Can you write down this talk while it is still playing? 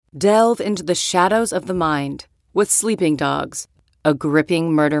Delve into the shadows of the mind with Sleeping Dogs, a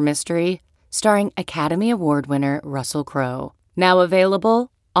gripping murder mystery starring Academy Award winner Russell Crowe. Now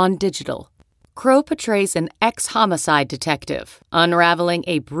available on digital. Crowe portrays an ex-homicide detective unraveling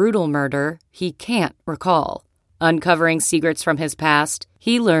a brutal murder he can't recall. Uncovering secrets from his past,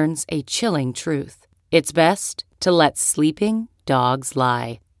 he learns a chilling truth. It's best to let sleeping dogs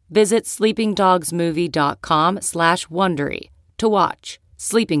lie. Visit sleepingdogsmovie.com/Wondery to watch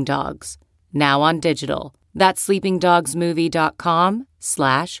Sleeping Dogs, now on digital. That's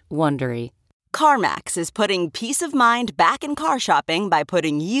sleepingdogsmovie.com/Wondery. CarMax is putting peace of mind back in car shopping by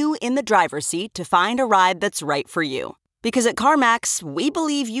putting you in the driver's seat to find a ride that's right for you. Because at CarMax, we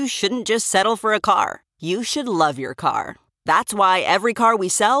believe you shouldn't just settle for a car. You should love your car. That's why every car we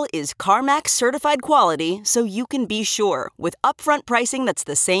sell is CarMax certified quality, so you can be sure with upfront pricing that's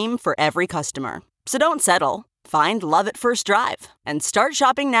the same for every customer. So don't settle. Find love at first drive and start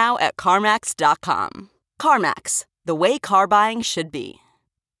shopping now at CarMax.com. CarMax, the way car buying should be.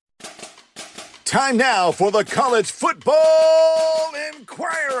 Time now for the College Football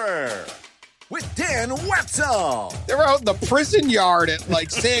Inquirer with Dan Wetzel. They were out in the prison yard at like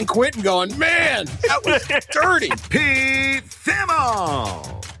San Quentin going, man, that was dirty. Pete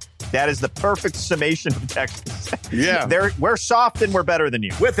Thamel. That is the perfect summation of Texas. Yeah. We're soft and we're better than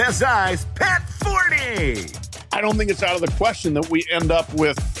you. With SI's Pat Forney. I don't think it's out of the question that we end up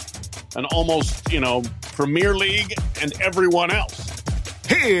with an almost, Premier League and everyone else.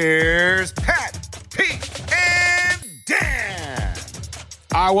 Here's Pat, Pete, and Dan.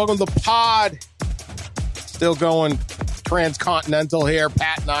 All right, welcome to the pod. Still going transcontinental here.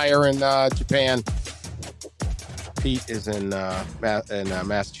 Pat and I are in Japan. Pete is in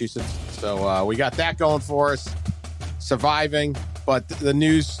Massachusetts. So we got that going for us. Surviving. But the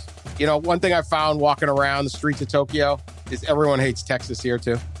news, one thing I found walking around the streets of Tokyo is everyone hates Texas here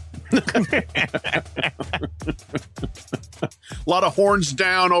too. A lot of horns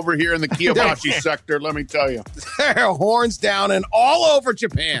down over here in the Kiyobashi sector, let me tell you. There are horns down and all over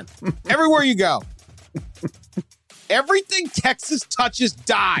Japan. Everywhere you go. Everything Texas touches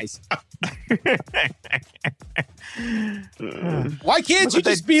dies. Why can't you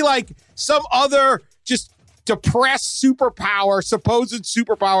just be like some other just depressed superpower, supposed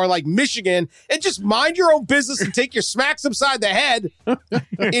superpower like Michigan, and just mind your own business and take your smacks upside the head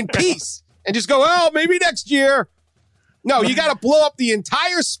in peace and just go, oh, maybe next year. No, you got to blow up the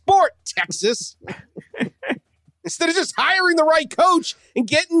entire sport, Texas, instead of just hiring the right coach and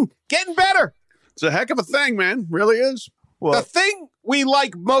getting better. It's a heck of a thing, man. Really is. Well, the thing we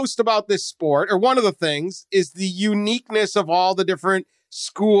like most about this sport, or one of the things, is the uniqueness of all the different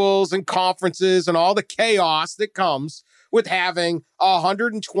schools and conferences and all the chaos that comes with having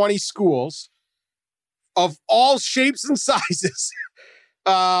 120 schools of all shapes and sizes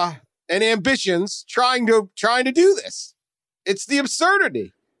and ambitions trying to do this. It's the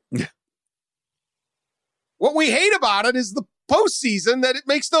absurdity. What we hate about it is the postseason, that it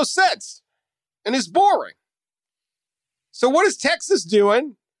makes no sense and is boring. So what is Texas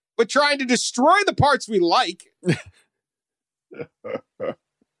doing but trying to destroy the parts we like?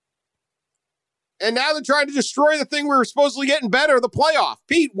 And now they're trying to destroy the thing we were supposedly getting better, the playoff.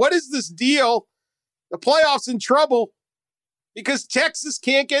 Pete, what is this deal? The playoff's in trouble because Texas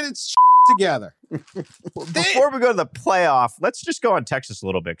can't get its shit together. Before we go to the playoff, let's just go on Texas a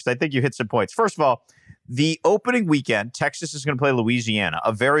little bit because I think you hit some points. First of all, the opening weekend, Texas is going to play Louisiana,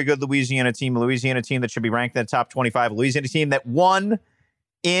 a very good Louisiana team that should be ranked in the top 25, Louisiana team that won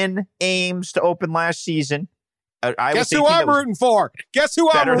in Ames to open last season. Guess who I'm rooting for? Guess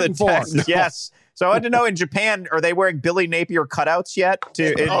who I'm rooting for? No. Yes. So I had to know, in Japan, are they wearing Billy Napier cutouts yet?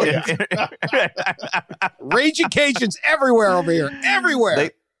 Raging Cajuns everywhere over here. Everywhere.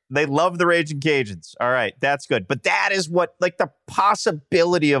 They love the Raging Cajuns. All right, that's good. But that is what, like, the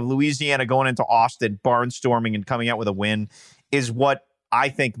possibility of Louisiana going into Austin, barnstorming, and coming out with a win is what I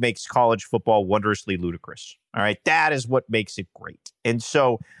think makes college football wondrously ludicrous. All right, that is what makes it great. And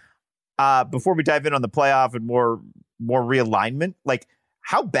so before we dive in on the playoff and more realignment, like,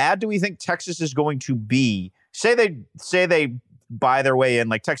 how bad do we think Texas is going to be? Say they buy their way in,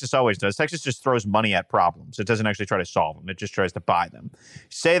 like Texas always does. Texas just throws money at problems. It doesn't actually try to solve them. It just tries to buy them.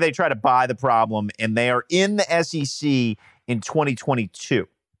 Say they try to buy the problem and they are in the SEC in 2022.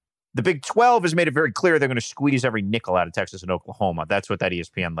 The Big 12 has made it very clear they're going to squeeze every nickel out of Texas and Oklahoma. That's what that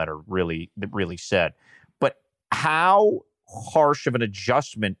ESPN letter really said. But how harsh of an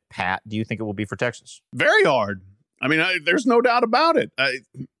adjustment, Pat, do you think it will be for Texas? Very hard. I mean, there's no doubt about it.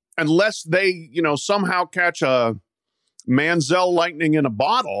 Unless they, somehow catch a Manziel lightning in a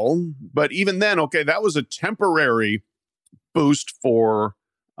bottle. But even then, okay, that was a temporary boost for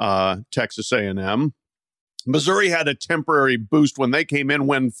Texas A&M. Missouri had a temporary boost when they came in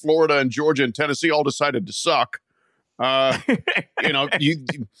when Florida and Georgia and Tennessee all decided to suck.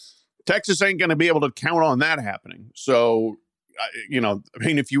 Texas ain't going to be able to count on that happening. So,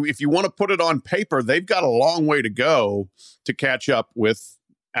 if you want to put it on paper, they've got a long way to go to catch up with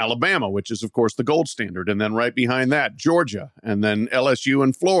Alabama, which is, of course, the gold standard. And then right behind that, Georgia, and then LSU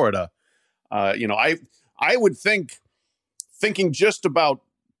and Florida. I would thinking just about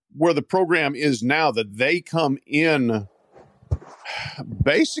where the program is now, that they come in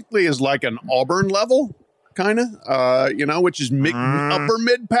basically as like an Auburn level, kind of, which is upper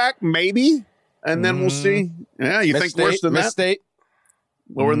mid-pack, maybe. And then we'll see. Yeah, you think worse than that? State?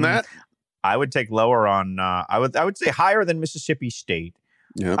 Lower than that? I would take lower on, I would say higher than Mississippi State.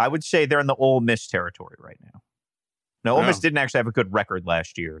 Yeah. I would say they're in the Ole Miss territory right now. Now, Ole Miss didn't actually have a good record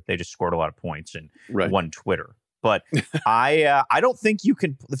last year. They just scored a lot of points and won Twitter. But I don't think you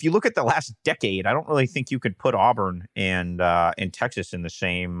can. If you look at the last decade, I don't really think you could put Auburn and Texas in the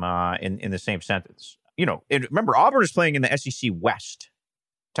same in the same sentence. Remember, Auburn is playing in the SEC West.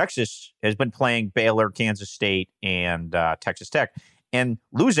 Texas has been playing Baylor, Kansas State, and Texas Tech, and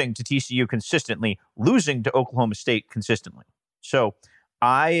losing to TCU consistently, losing to Oklahoma State consistently. So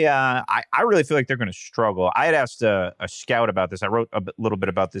I really feel like they're going to struggle. I had asked a scout about this. I wrote a little bit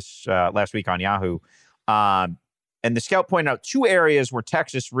about this last week on Yahoo. And the scout pointed out two areas where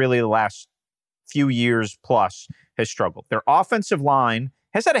Texas really the last few years plus has struggled. Their offensive line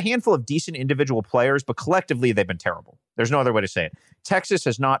has had a handful of decent individual players, but collectively they've been terrible. There's no other way to say it. Texas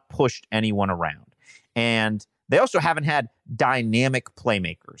has not pushed anyone around. And they also haven't had dynamic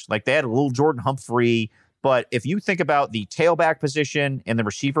playmakers. Like they had a little Jordan Humphrey. But if you think about the tailback position and the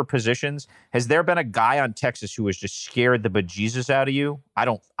receiver positions, has there been a guy on Texas who has just scared the bejesus out of you? I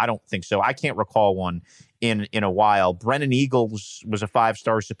don't think so. I can't recall one in a while. Brennan Eagles was a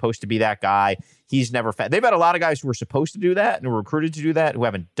 5-star, supposed to be that guy. He's never they've had a lot of guys who were supposed to do that and were recruited to do that who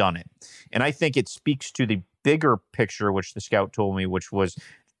haven't done it. And I think it speaks to the bigger picture, which the scout told me, which was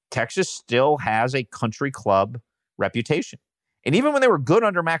Texas still has a country club reputation. And even when they were good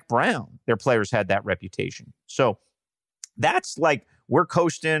under Mac Brown, their players had that reputation. So that's like, we're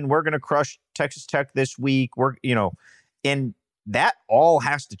coasting, we're going to crush Texas Tech this week. And that all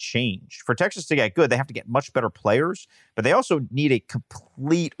has to change. For Texas to get good, they have to get much better players, but they also need a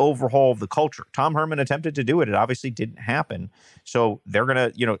complete overhaul of the culture. Tom Herman attempted to do it. It obviously didn't happen. So they're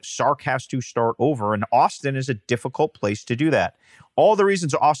going to, Sark has to start over, and Austin is a difficult place to do that. All the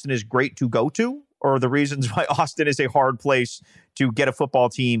reasons Austin is great to go to, or the reasons why Austin is a hard place to get a football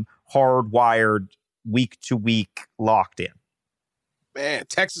team hardwired, week to week, locked in. Man,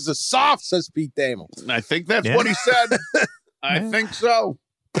 Texas is soft, says Pete Thamel. I think that's what he said. I think so.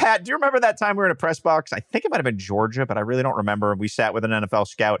 Pat, do you remember that time we were in a press box? I think it might have been Georgia, but I really don't remember. We sat with an NFL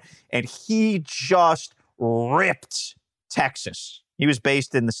scout, and he just ripped Texas. He was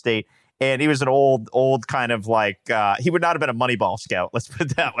based in the state. And he was an old kind of like, he would not have been a Moneyball scout. Let's put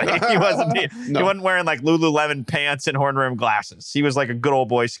it that way. He wasn't wearing like Lululemon pants and horn-rimmed glasses. He was like a good old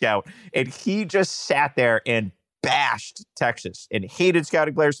boy scout. And he just sat there and bashed Texas and hated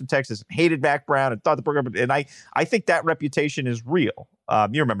scouting players from Texas, and hated Mac Brown, and thought the program. And I think that reputation is real.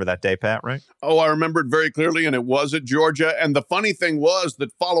 You remember that day, Pat, right? Oh, I remember it very clearly, and it was at Georgia. And the funny thing was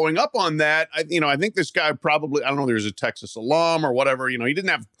that following up on that, I think this guy probably, I don't know, there's a Texas alum or whatever.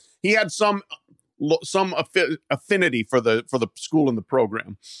 He had some affinity for the school and the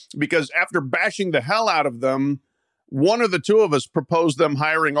program, because after bashing the hell out of them, one of the two of us proposed them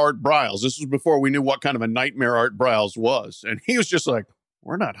hiring Art Briles. This was before we knew what kind of a nightmare Art Briles was. And he was just like,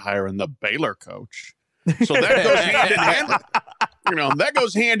 we're not hiring the Baylor coach. So that goes hand in hand. That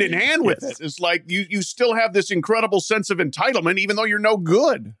goes hand in hand with it. It's like you still have this incredible sense of entitlement, even though you're no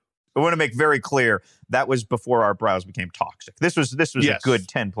good. I want to make very clear that was before our brows became toxic. This was a good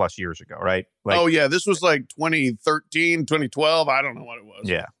 10 plus years ago, right? This was like 2013, 2012. I don't know what it was.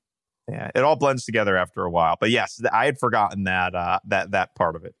 Yeah. It all blends together after a while. But yes, I had forgotten that that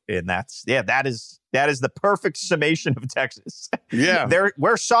part of it. And that is the perfect summation of Texas. Yeah.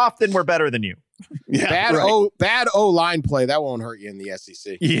 We're soft and we're better than you. Yeah, bad O-line play. That won't hurt you in the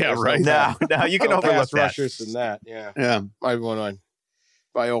SEC. Yeah, right. No, you can overlook that. Rushers and that. Yeah.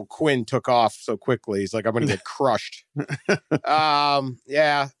 My old Quinn took off so quickly. He's like, I'm going to get crushed.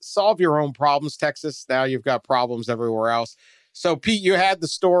 Solve your own problems, Texas. Now you've got problems everywhere else. So, Pete, you had the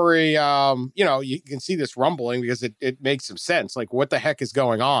story. You can see this rumbling because it makes some sense. Like, what the heck is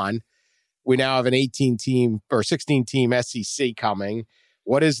going on? We now have an 18-team or 16-team SEC coming.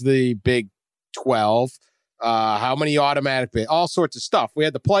 What is the Big 12? How many automatic bids? All sorts of stuff. We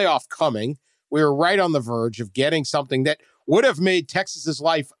had the playoff coming. We were right on the verge of getting something that would have made Texas's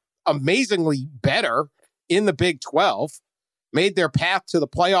life amazingly better in the Big 12, made their path to the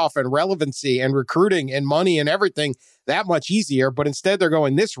playoff and relevancy and recruiting and money and everything that much easier. But instead, they're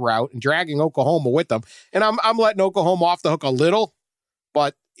going this route and dragging Oklahoma with them. And I'm letting Oklahoma off the hook a little,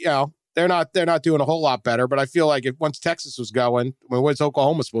 but they're not doing a whole lot better. But I feel like once Texas was going, what's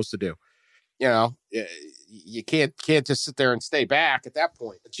Oklahoma supposed to do? You can't just sit there and stay back at that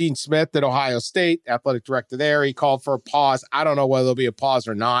point. Gene Smith at Ohio State, athletic director there, he called for a pause. I don't know whether there'll be a pause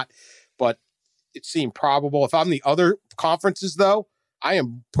or not, but it seemed probable. If I'm the other conferences, though, I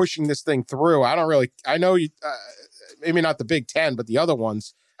am pushing this thing through. I know you, maybe not the Big Ten, but the other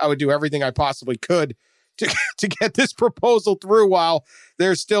ones, I would do everything I possibly could to get this proposal through while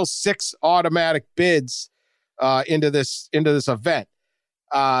there's still 6 automatic bids into this event.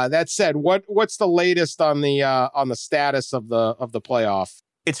 That said, what's the latest on the status of the playoff?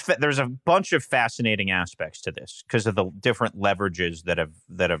 There's a bunch of fascinating aspects to this because of the different leverages that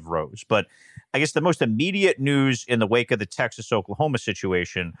have rose. But I guess the most immediate news in the wake of the Texas-Oklahoma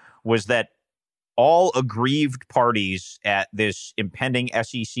situation was that all aggrieved parties at this impending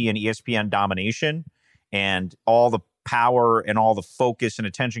SEC and ESPN domination and all the power and all the focus and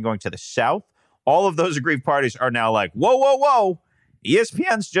attention going to the South, all of those aggrieved parties are now like, whoa.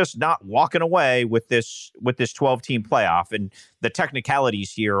 ESPN's just not walking away with this 12-team playoff. And the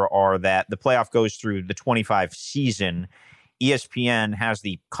technicalities here are that the playoff goes through the 25 season. ESPN has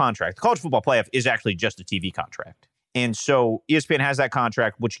the contract. The college football playoff is actually just a TV contract. And so ESPN has that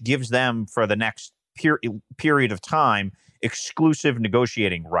contract, which gives them for the next period of time exclusive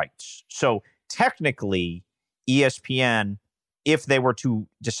negotiating rights. So technically, ESPN, if they were to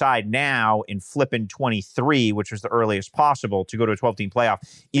decide now in flipping 23, which was the earliest possible, to go to a 12-team playoff,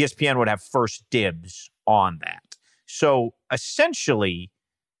 ESPN would have first dibs on that. So essentially,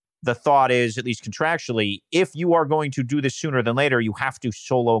 the thought is, at least contractually, if you are going to do this sooner than later, you have to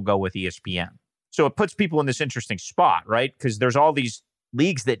solo go with ESPN. So it puts people in this interesting spot, right? Because there's all these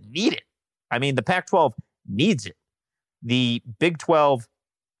leagues that need it. I mean, the Pac-12 needs it. The Big 12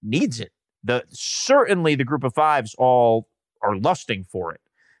 needs it. Certainly the Group of Fives all are lusting for it.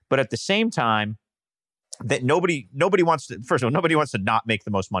 But at the same time, that nobody wants to, first of all, nobody wants to not make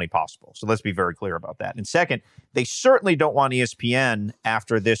the most money possible. So let's be very clear about that. And second, they certainly don't want ESPN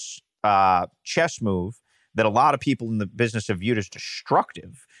after this chess move that a lot of people in the business have viewed as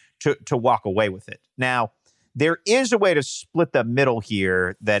destructive to walk away with it. Now, there is a way to split the middle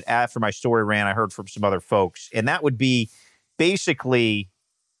here that after my story ran, I heard from some other folks, and that would be basically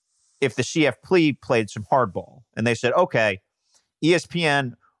if the CFP played some hardball and they said, okay,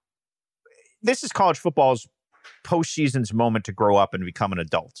 ESPN, this is college football's postseason's moment to grow up and become an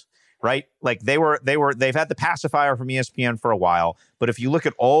adult, right? Like they've had the pacifier from ESPN for a while, but if you look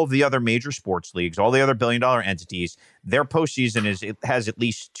at all of the other major sports leagues, all the other billion-dollar entities, their postseason has at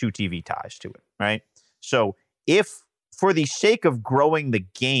least 2 TV ties to it, right? So if for the sake of growing the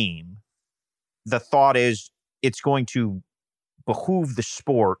game, the thought is it's going to behoove the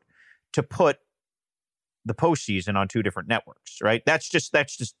sport to put the postseason on 2 different networks, right? That's just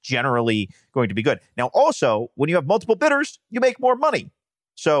generally going to be good. Now, also, when you have multiple bidders, you make more money.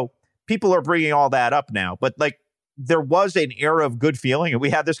 So people are bringing all that up now. But like there was an era of good feeling, and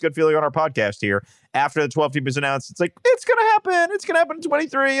we had this good feeling on our podcast here after the 12 team was announced. It's like, it's going to happen. It's going to happen in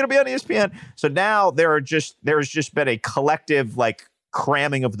 23. It'll be on ESPN. So now there has just been a collective like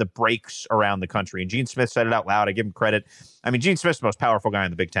cramming of the brakes around the country. And Gene Smith said it out loud. I give him credit. I mean, Gene Smith's the most powerful guy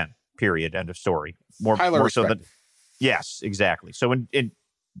in the Big Ten. Period. End of story. More so than yes, exactly. So when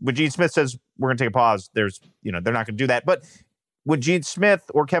Gene Smith says we're going to take a pause, they're not going to do that. But when Gene Smith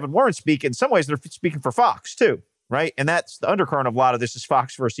or Kevin Warren speak, in some ways they're speaking for Fox too, right? And that's the undercurrent of a lot of this is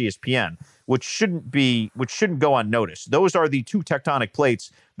Fox versus ESPN, which shouldn't go unnoticed. Those are the 2 tectonic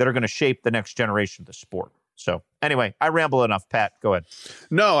plates that are going to shape the next generation of the sport. So anyway, I ramble enough. Pat, go ahead.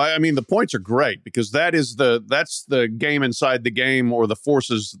 No, I mean, the points are great because that's the game inside the game or the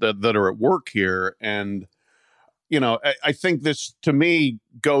forces that are at work here. And, I think this to me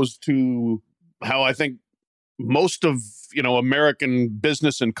goes to how I think most of, American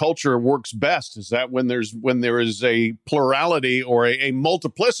business and culture works best is that when there is a plurality or a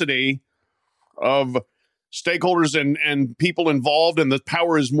multiplicity of stakeholders and people involved, and the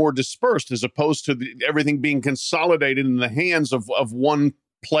power is more dispersed as opposed to everything being consolidated in the hands of one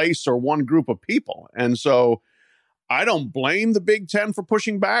place or one group of people. And so I don't blame the Big Ten for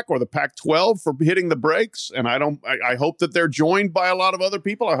pushing back or the Pac-12 for hitting the brakes. And I hope that they're joined by a lot of other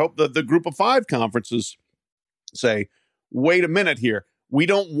people. I hope that the Group of 5 conferences say, wait a minute here. We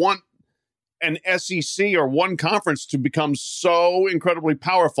don't want an SEC or one conference to become so incredibly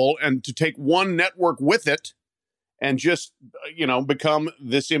powerful and to take one network with it and just become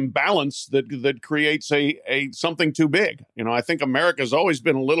this imbalance that creates a something too big. I think America's always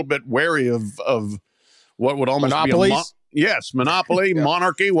been a little bit wary of what would almost monopolies? be monopoly,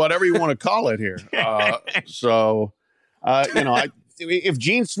 monarchy, whatever you want to call it here. If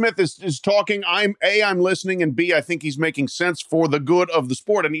Gene Smith is talking, I'm listening, and B, I think he's making sense for the good of the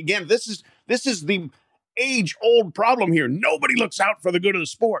sport. And again, this is the age-old problem here. Nobody looks out for the good of the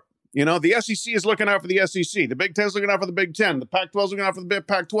sport. The SEC is looking out for the SEC. The Big Ten is looking out for the Big Ten. The Pac-12 is looking out for the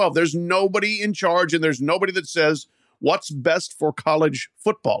Pac-12. There's nobody in charge, and there's nobody that says what's best for college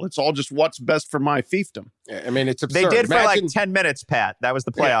football. It's all just what's best for my fiefdom. Yeah, I mean, it's absurd. They did for like 10 minutes, Pat. That was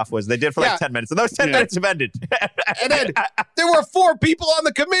the playoff was. They did for like 10 minutes. And those 10 minutes have ended. And then there were 4 people on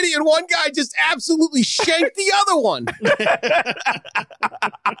the committee, and one guy just absolutely shanked the other one.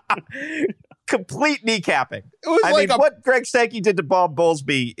 Complete kneecapping. It was what Greg Sankey did to Bob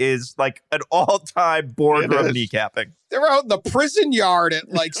Bowlesby is like an all-time boardroom kneecapping. They were out in the prison yard at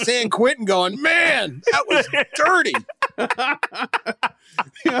like San Quentin going, man, that was dirty.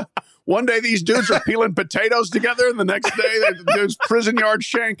 Yeah. One day these dudes are peeling potatoes together, and the next day there's prison yard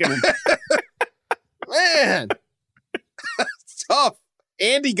shanking them. Man, it's tough.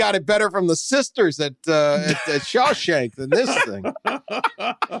 Andy got it better from the sisters at Shawshank than this thing.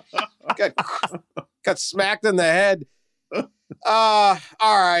 Got smacked in the head. All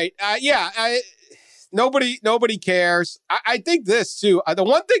right. Nobody cares. I think this too. The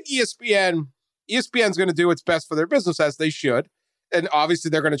one thing ESPN's going to do what's best for their business, as they should. And obviously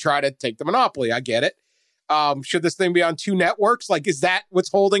they're going to try to take the monopoly. I get it. Should this thing be on 2 networks? Like, is that what's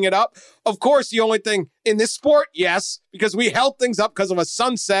holding it up? Of course, the only thing in this sport, yes, because we held things up because of a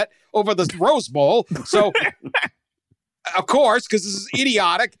sunset over the Rose Bowl. So, of course, because this is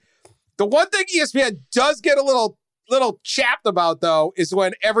idiotic. The one thing ESPN does get a little chapped about, though, is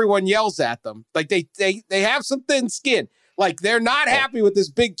when everyone yells at them. Like, they have some thin skin. Like, they're not happy with this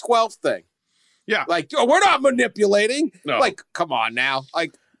Big 12 thing. Yeah. Like, we're not manipulating. No. Like, come on now.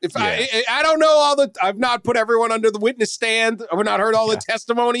 Like, if I don't know I've not put everyone under the witness stand. I've not heard all the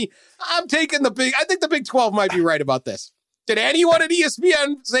testimony. I'm taking I think the Big 12 might be right about this. Did anyone at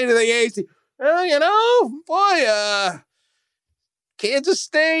ESPN say to the AAC, Kansas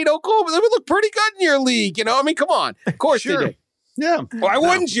State, Oklahoma, they would look pretty good in your league. I mean, come on. Of course they did. Yeah. Why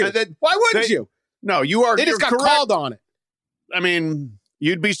wouldn't you? Why wouldn't you? No, you are. They just got called on it. I mean,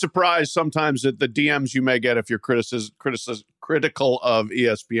 you'd be surprised sometimes at the DMs you may get if you're critical of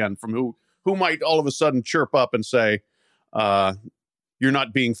ESPN from who might all of a sudden chirp up and say, you're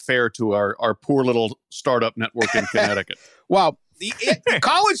not being fair to our poor little startup network in Connecticut. Well, the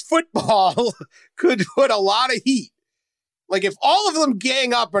college football could put a lot of heat. Like, if all of them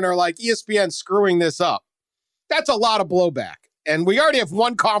gang up and are like, ESPN screwing this up, that's a lot of blowback. And we already have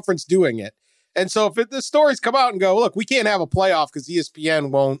one conference doing it. And so if the stories come out and go, look, we can't have a playoff because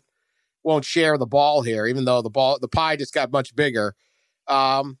ESPN won't share the ball here, even though the pie just got much bigger.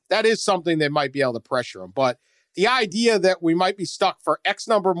 That is something they might be able to pressure them. But the idea that we might be stuck for X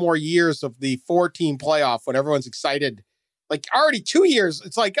number more years of the 4-team playoff when everyone's excited, like already 2 years,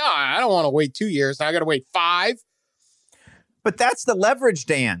 it's like, I don't want to wait 2 years. Now I got to wait 5. But that's the leverage,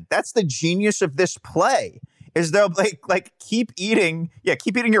 Dan. That's the genius of this play. Is they'll keep eating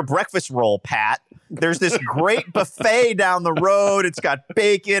your breakfast roll, Pat. There's this great buffet down the road. It's got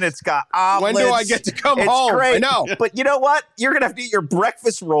bacon. It's got omelets. When do I get to come home? Great. I know. But you know what? You're going to have to eat your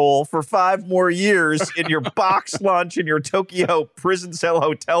breakfast roll for 5 more years in your box lunch in your Tokyo prison cell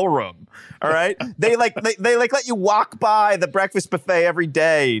hotel room. All right? They let you walk by the breakfast buffet every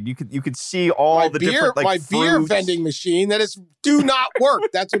day. You could see all different my fruits. beer vending machine that is do not work.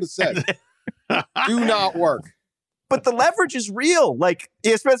 That's what it says. Do not work. But the leverage is real. Like,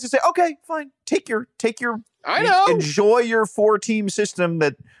 ESPN's to say, okay, fine, take your. I know. Enjoy your 4-team system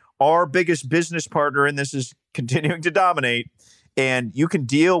that our biggest business partner in this is continuing to dominate, and you can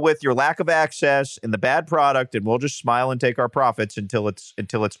deal with your lack of access and the bad product, and we'll just smile and take our profits until it's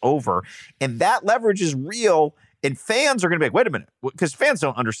over. And that leverage is real. And fans are going to be like, wait a minute, because fans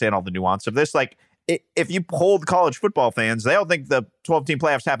don't understand all the nuance of this. Like, if you polled college football fans, they don't think the 12-team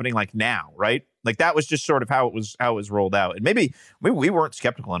playoffs happening like now, right? Like that was just sort of how it was rolled out, and maybe we weren't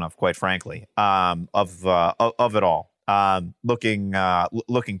skeptical enough, quite frankly, of it all. Looking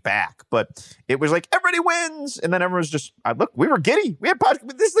back, but it was like everybody wins, and then everyone's just look. We were giddy. We had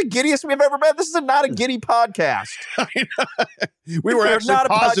this is the giddiest we've ever been. This is not a giddy podcast. We were actually not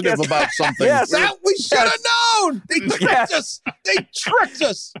positive podcast. about something. Yes, That we should have known. They tricked us. They tricked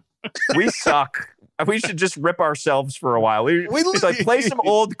us. We suck. We should just rip ourselves for a while. We like play some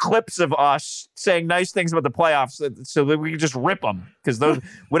old clips of us saying nice things about the playoffs so that we can just rip them because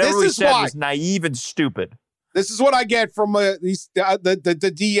whatever we said was naive and stupid. This is what I get from the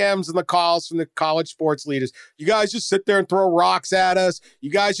DMs and the calls from the college sports leaders. You guys just sit there and throw rocks at us. You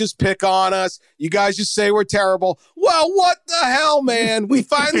guys just pick on us. You guys just say we're terrible. Well, what the hell, man? We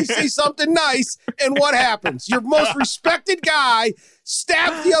finally see something nice, and what happens? Your most respected guy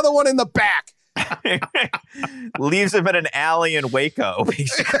stabs the other one in the back. Leaves him in an alley in Waco,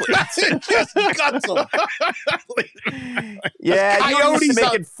 basically. Just guts him. Yeah, you used to Coyotes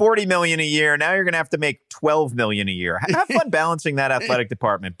making $40 million a year. Now you're going to have to make $12 million a year. Have fun balancing that athletic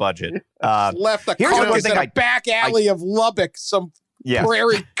department budget. Left the here's carcass one in thing a back alley of Lubbock. Some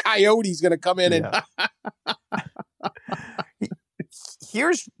prairie coyote's going to come in and.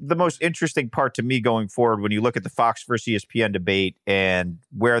 Here's the most interesting part to me going forward when you look at the Fox versus ESPN debate and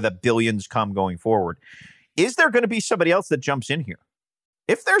where the billions come going forward. Is there going to be somebody else that jumps in here?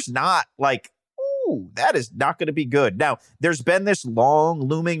 If there's not, that is not going to be good. Now, there's been this long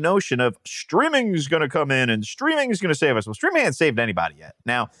looming notion of streaming is going to come in and streaming is going to save us. Well, streaming hasn't saved anybody yet.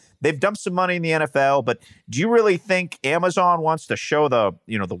 Now, they've dumped some money in the NFL, but do you really think Amazon wants to show the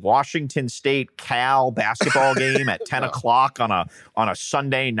Washington State Cal basketball game at 10 o'clock on a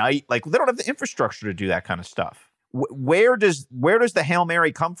Sunday night? Like, they don't have the infrastructure to do that kind of stuff. Where does the Hail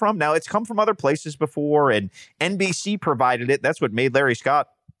Mary come from? Now, it's come from other places before, and NBC provided it. That's what made Larry Scott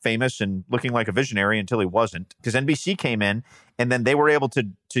famous and looking like a visionary until he wasn't, because NBC came in and then they were able to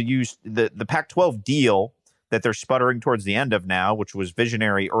use the Pac-12 deal that they're sputtering towards the end of now, which was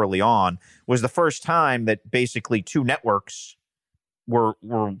visionary early on, was the first time that basically two networks were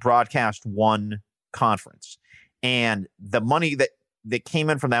broadcast one conference. And the money that came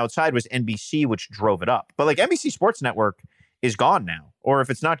in from the outside was NBC, which drove it up. But NBC Sports Network is gone now, or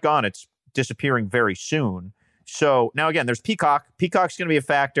if it's not gone, it's disappearing very soon. So now, again, there's Peacock. Peacock's going to be a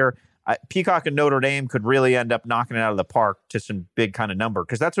factor. Peacock and Notre Dame could really end up knocking it out of the park to some big kind of number,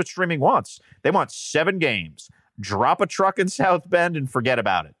 because that's what streaming wants. They want 7 games. Drop a truck in South Bend and forget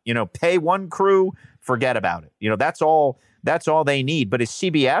about it. Pay one crew, forget about it. That's all they need. But is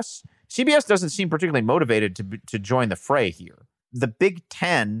CBS doesn't seem particularly motivated to join the fray here. The Big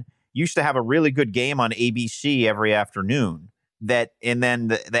Ten used to have a really good game on ABC every afternoon. And then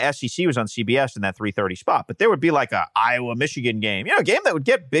the SEC was on CBS in that 3:30 spot. But there would be like a Iowa-Michigan game, a game that would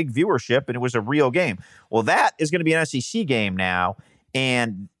get big viewership, and it was a real game. Well, that is going to be an SEC game now,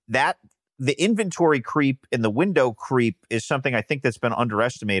 and that the inventory creep and the window creep is something I think that's been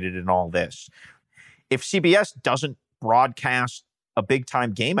underestimated in all this. If CBS doesn't broadcast a big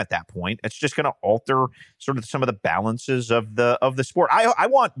time game at that point, it's just going to alter sort of some of the balances of the sport. I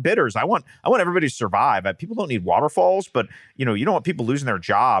want bidders. I want everybody to survive. People don't need waterfalls, but you don't want people losing their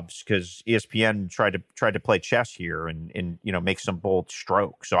jobs because ESPN tried to play chess here and make some bold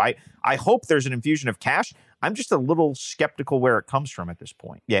stroke. So I hope there's an infusion of cash. I'm just a little skeptical where it comes from at this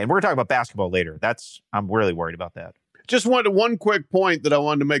point. Yeah, and we're going to talk about basketball later. I'm really worried about that. Just one quick point that I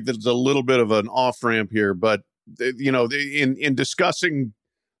wanted to make that's a little bit of an off ramp here, but in discussing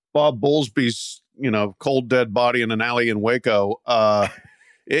Bob Bowlesby's, cold dead body in an alley in Waco,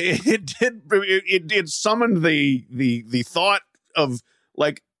 it summoned the thought of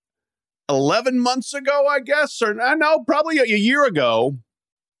 11 months ago, I guess, or no, probably a year ago,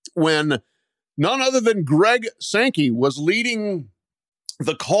 when none other than Greg Sankey was leading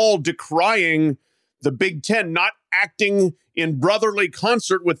the call decrying the Big Ten not acting in brotherly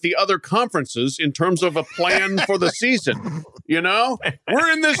concert with the other conferences in terms of a plan for the season.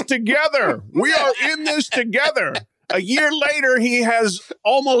 We're in this together. We are in this together. A year later, he has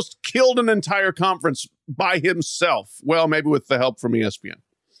almost killed an entire conference by himself. Well, maybe with the help from ESPN.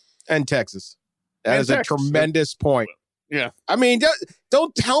 And Texas. That is a tremendous point. Yeah. I mean,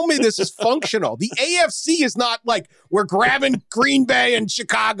 don't tell me this is functional. The AFC is not like we're grabbing Green Bay and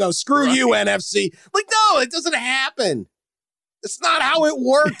Chicago. Screw you, NFC. No, it doesn't happen. It's not how it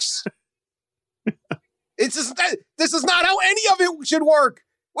works. This is not how any of it should work.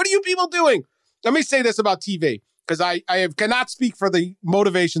 What are you people doing? Let me say this about TV, because I cannot speak for the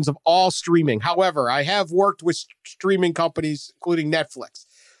motivations of all streaming. However, I have worked with streaming companies, including Netflix.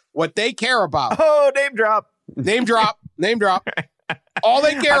 What they care about. Oh, name drop. Name drop. All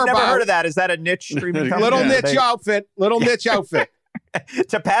they care I've about. Never heard of that. Is that a niche streaming company? Little niche outfit.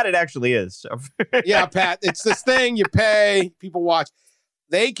 To Pat, it actually is. So. Yeah, Pat. It's this thing you pay, people watch.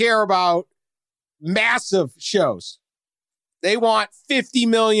 They care about massive shows. They want 50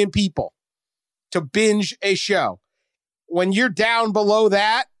 million people to binge a show. When you're down below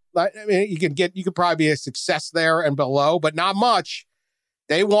that, you could probably be a success there and below, but not much.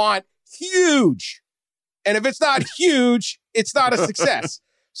 They want huge. And if it's not huge, it's not a success.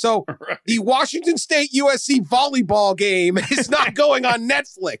 So the Washington State USC volleyball game is not going on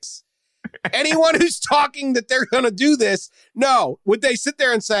Netflix. Anyone who's talking that they're going to do this, no. Would they sit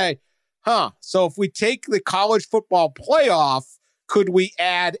there and say, so if we take the college football playoff, could we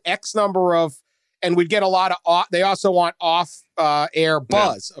add X number of, and we'd get a lot of, they also want off-air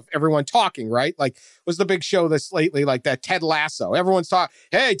buzz of everyone talking, right? Like, was the big show this lately, like that Ted Lasso. Everyone's talking,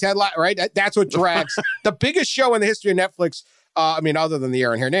 hey, Ted Lasso, right? That's what drags. The biggest show in the history of Netflix, other than the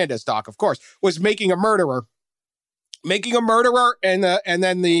Aaron Hernandez doc, of course, was Making a Murderer, and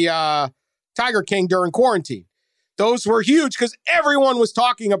then the Tiger King during quarantine. Those were huge because everyone was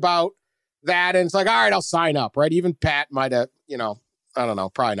talking about that, and it's like, all right, I'll sign up, right? Even Pat might have, I don't know,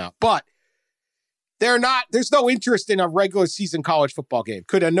 probably not. But there's no interest in a regular season college football game.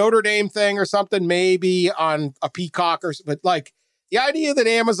 Could a Notre Dame thing or something maybe on a Peacock but like the idea that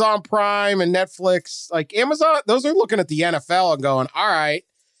Amazon Prime and Netflix, like Amazon, those are looking at the NFL and going, all right,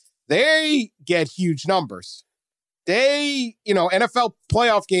 they get huge numbers. They, NFL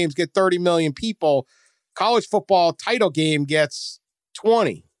playoff games get 30 million people. College football title game gets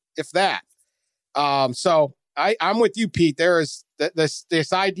 20, if that. So I'm with you, Pete. There is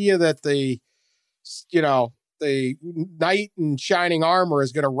this idea that the knight in shining armor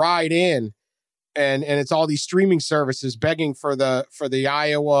is going to ride in, and it's all these streaming services begging for the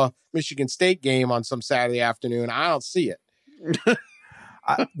Iowa Michigan State game on some Saturday afternoon. I don't see it.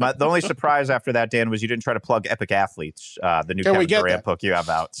 The only surprise after that, Dan, was you didn't try to plug Epic Athletes, the new Kevin Durant book you have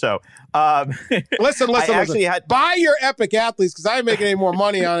out. So, listen. Buy your Epic Athletes because I ain't making any more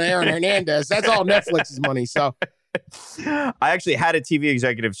money on Aaron Hernandez. That's all Netflix's money. So, I actually had a TV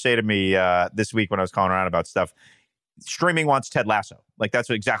executive say to me this week when I was calling around about stuff, streaming wants Ted Lasso. Like, that's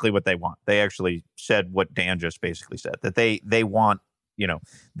exactly what they want. They actually said what Dan just basically said, that they want,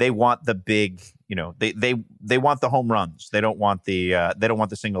 they want the big, they want the home runs. They don't want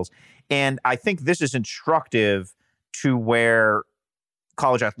the singles. And I think this is instructive to where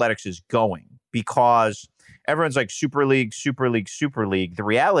college athletics is going, because everyone's like Super League. The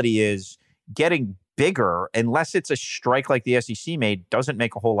reality is getting bigger, unless it's a strike like the SEC made, doesn't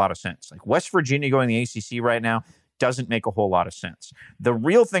make a whole lot of sense. Like West Virginia going to the ACC right now doesn't make a whole lot of sense. The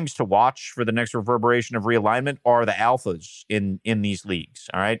real things to watch for the next reverberation of realignment are the alphas in these leagues.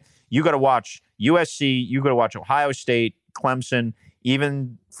 All right. You got to watch USC. You got to watch Ohio State, Clemson,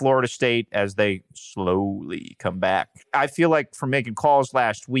 even Florida State as they slowly come back. I feel like from making calls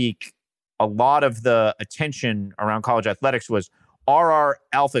last week, a lot of the attention around college athletics was, are our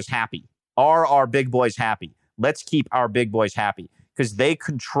alphas happy? Are our big boys happy? Let's keep our big boys happy, because they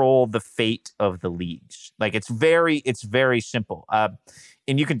control the fate of the leagues. Like, it's very simple.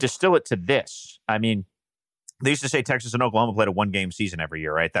 And you can distill it to this. I mean, they used to say Texas and Oklahoma played a one-game season every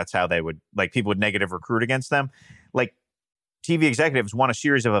year, right? That's how they would, like, people would negative recruit against them. Like, TV executives want a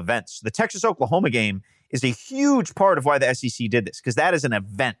series of events. The Texas-Oklahoma game is a huge part of why the SEC did this, because that is an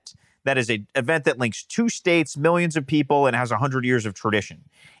event. That is an event that links two states, millions of people, and has 100 years of tradition.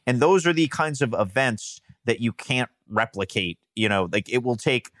 And those are the kinds of events that you can't replicate. Like, it will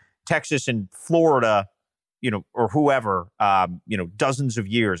take Texas and Florida, or whoever, dozens of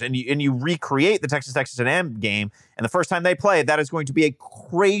years. And you recreate the Texas A&M game, and the first time they play, that is going to be a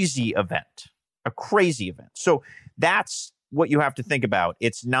crazy event. So that's what you have to think about.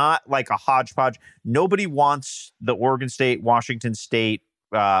 It's not like a hodgepodge. Nobody wants the Oregon State, Washington State,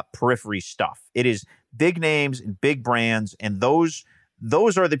 periphery stuff. It is big names and big brands, and those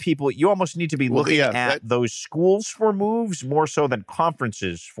are the people you almost need to be looking at those schools for moves more so than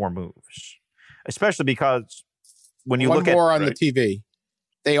conferences for moves, especially because when you look at on the TV,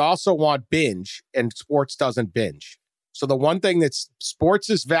 they also want binge, and sports doesn't binge. So the one thing that sports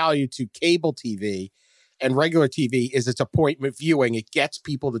is value to cable TV and regular TV is its appointment viewing. It gets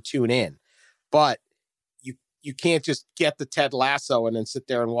people to tune in, but you can't just get the Ted Lasso and then sit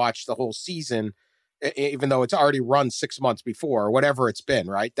there and watch the whole season, even though it's already run 6 months before or whatever it's been,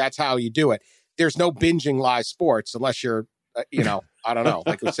 right? That's how you do it. There's no binging live sports unless you're, I don't know.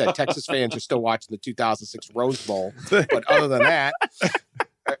 Like we said, Texas fans are still watching the 2006 Rose Bowl. But other than that,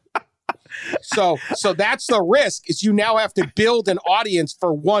 so that's the risk, is you now have to build an audience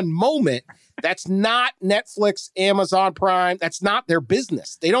for one moment. That's not Netflix, Amazon Prime. That's not their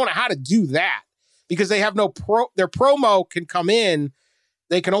business. They don't know how to do that, because they have their promo can come in.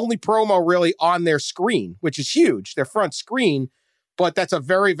 They can only promo really on their screen, which is huge, their front screen, but that's a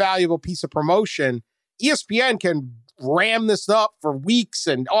very valuable piece of promotion. ESPN can ram this up for weeks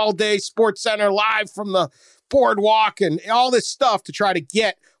and all day, Sports Center live from the boardwalk and all this stuff to try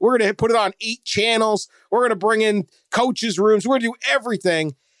to we're going to put it on 8 channels. We're going to bring in coaches' rooms. We're going to do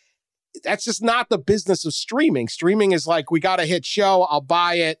everything. That's just not the business of streaming. Streaming is like, we got a hit show, I'll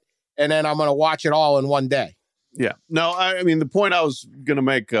buy it, and then I'm going to watch it all in one day. Yeah. No, I mean, the point I was going to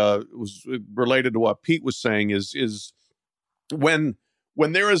make was related to what Pete was saying is when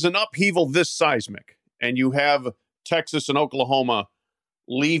there is an upheaval this seismic and you have Texas and Oklahoma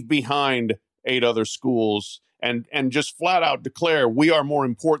leave behind 8 other schools and just flat out declare we are more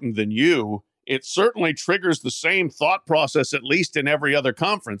important than you, it certainly triggers the same thought process, at least in every other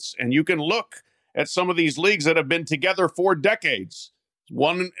conference. And you can look at some of these leagues that have been together for decades.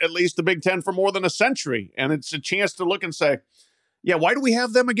 One, at least the Big Ten, for more than a century. And it's a chance to look and say, yeah, why do we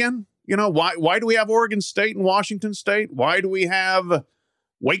have them again? You know, why do we have Oregon State and Washington State? Why do we have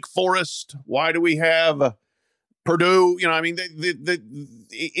Wake Forest? Why do we have Purdue? You know, I mean,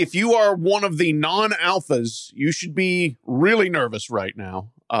 if you are one of the non-alphas, you should be really nervous right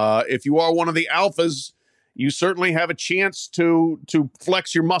now. If you are one of the alphas, you certainly have a chance to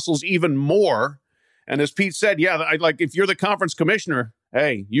flex your muscles even more. And as Pete said, yeah, if you're the conference commissioner,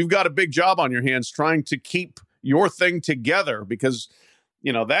 hey, you've got a big job on your hands trying to keep your thing together because,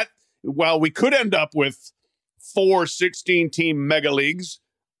 you know, that while we could end up with 4 16-team mega leagues,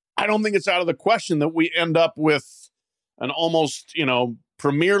 I don't think it's out of the question that we end up with an almost, you know,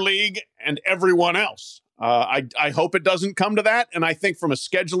 Premier League and everyone else. I hope it doesn't come to that. And I think from a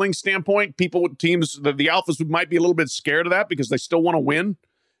scheduling standpoint, teams, the alphas might be a little bit scared of that because they still want to win.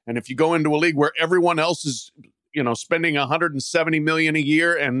 And if you go into a league where everyone else is, you know, spending $170 million a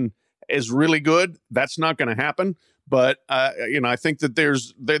year and is really good, that's not going to happen. But you know, I think that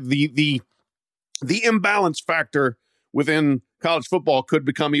there's the imbalance factor within college football could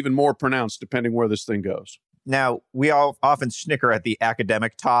become even more pronounced depending where this thing goes. Now, we all often snicker at the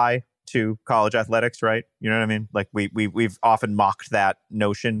academic tie to college athletics, right? You know what I mean? Like we've often mocked that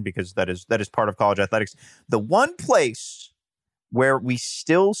notion because that is part of college athletics. The one place where we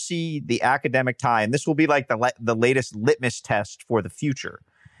still see the academic tie, and this will be like the latest litmus test for the future.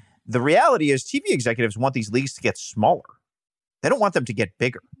 The reality is TV executives want these leagues to get smaller. They don't want them to get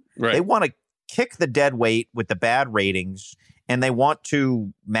bigger. Right. They want to kick the dead weight with the bad ratings, and they want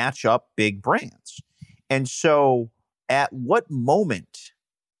to match up big brands. And so at what moment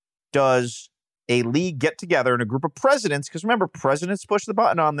does a league get together and a group of presidents, because remember, presidents push the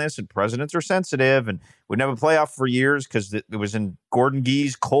button on this and presidents are sensitive, and we never playoff for years because it was in Gordon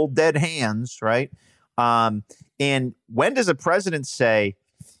Gee's cold, dead hands, right? And when does a president say,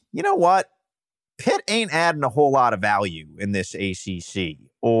 you know what, Pitt ain't adding a whole lot of value in this ACC,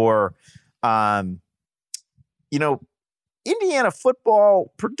 or, you know, Indiana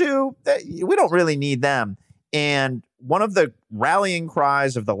football, Purdue, we don't really need them. And one of the rallying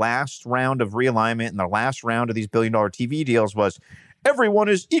cries of the last round of realignment and the last round of these billion-dollar TV deals was, everyone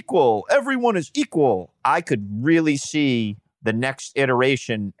is equal. Everyone is equal. I could really see the next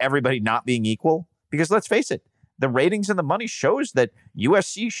iteration, everybody not being equal, because let's face it, the ratings and the money shows that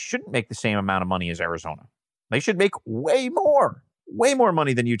USC shouldn't make the same amount of money as Arizona. They should make way more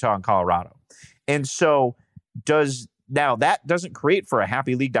money than Utah and Colorado. And so now that doesn't create for a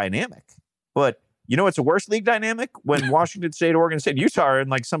happy league dynamic, but you know, it's a worse league dynamic when Washington State, Oregon State, and Utah are in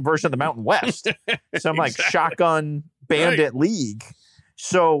like some version of the Mountain West, some like shotgun bandit league.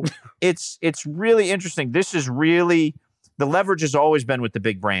 So it's really interesting. This is really, the leverage has always been with the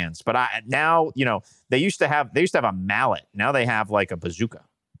big brands, but now, you know, they used to have a mallet. Now they have like a bazooka.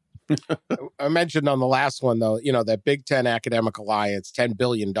 I mentioned on the last one, though, you know, that Big Ten Academic Alliance, $10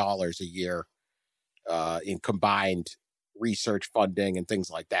 billion a year in combined research funding and things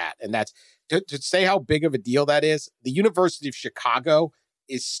like that. And that's to say how big of a deal that is. The University of Chicago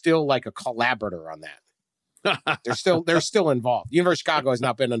is still like a collaborator on that. They're still involved. The University of Chicago has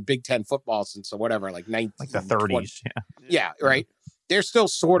not been on Big Ten football since whatever, like the 30s. Yeah, right. They're still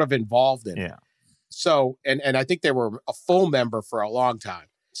sort of involved in it. So, and I think they were a full member for a long time.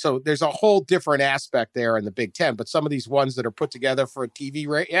 So there's a whole different aspect there in the Big Ten. But some of these ones that are put together for a TV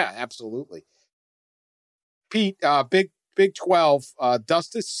rate, yeah, absolutely. Pete, Big 12,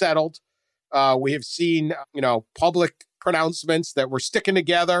 dust is settled. We have seen, you know, public pronouncements that we're sticking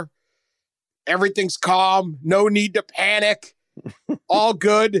together. Everything's calm. No need to panic. All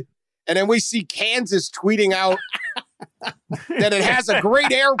good. And then we see Kansas tweeting out that it has a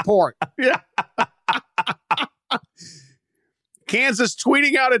great airport. Yeah. Kansas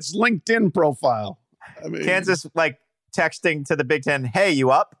tweeting out its LinkedIn profile. I mean, Kansas like texting to the Big Ten, hey,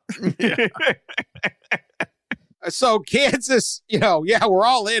 you up? Yeah. So Kansas, you know, yeah, we're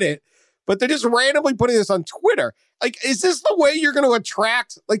all in it, but they're just randomly putting this on Twitter. Like, is this the way you're going to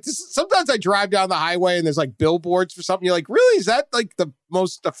attract? Like, sometimes I drive down the highway and there's like billboards for something. You're like, really? Is that like the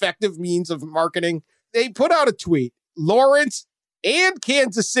most effective means of marketing? They put out a tweet, Lawrence and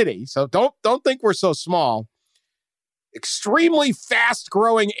Kansas City. So don't think we're so small. Extremely fast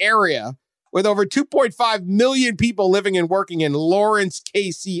growing area with over 2.5 million people living and working in Lawrence,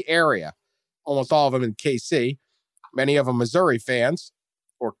 KC area. Almost all of them in KC. Many of them Missouri fans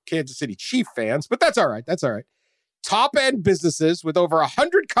or Kansas City Chief fans, but that's all right. That's all right. Top-end businesses with over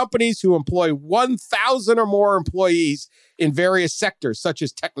 100 companies who employ 1,000 or more employees in various sectors, such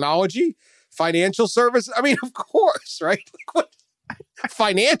as technology, financial services. I mean, of course, right?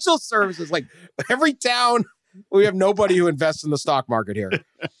 Financial services, like every town, we have nobody who invests in the stock market here.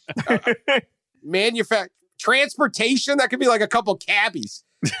 Transportation, that could be like a couple cabbies.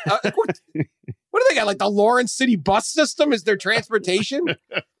 What do they got? Like the Lawrence City bus system is their transportation?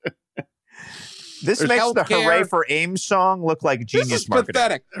 This There's makes the healthcare. Hooray for Ames song look like genius This is marketing.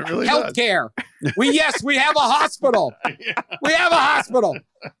 pathetic. It really Healthcare. We have a hospital. We have a hospital.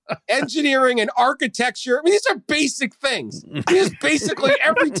 Engineering and architecture. I mean, these are basic things. These basically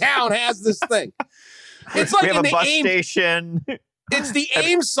every town has this thing. It's like We have in a the bus Ames. station. It's the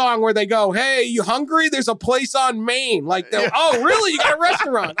Ames song where they go, "Hey, you hungry? There's a place on Main." Like, oh, really? You got a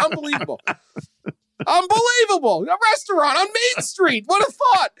restaurant? Unbelievable. Unbelievable. A restaurant on Main Street. What a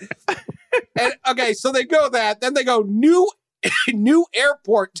thought. And okay, so they go that. Then they go new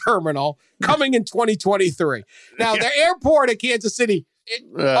airport terminal coming in 2023. Now, the airport at Kansas City,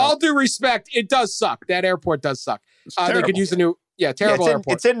 all due respect, it does suck. That airport does suck. They could terrible. use a new, terrible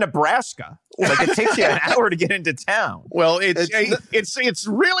airport. It's in Nebraska. Like it takes you an hour to get into town. Well, it's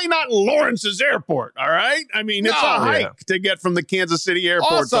really not Lawrence's airport, all right? I mean, it's No. a hike to get from the Kansas City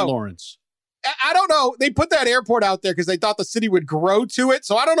airport Also, to Lawrence. I don't know. They put that airport out there because they thought the city would grow to it.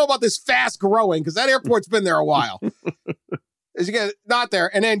 So I don't know about this fast growing because that airport's been there a while. As you get not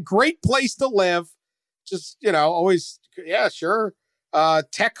there. And then great place to live. Just, always, yeah, sure.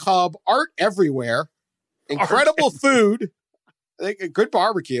 Tech hub, art everywhere. Incredible food. I think a good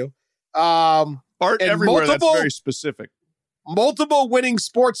barbecue. Art and everywhere, multiple- that's very specific. Multiple winning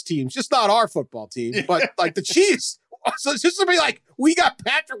sports teams. Just not our football team, but like the Chiefs. So it's just to be like, we got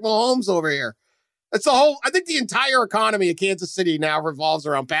Patrick Mahomes over here. That's the whole, I think the entire economy of Kansas City now revolves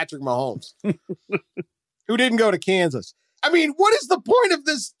around Patrick Mahomes, who didn't go to Kansas. I mean, what is the point of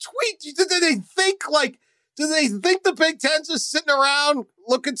this tweet? Do they think the Big Ten's just sitting around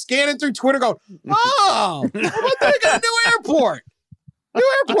scanning through Twitter going, oh, what they got a new airport? New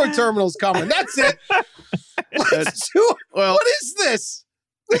airport terminal's coming. That's it. What is this?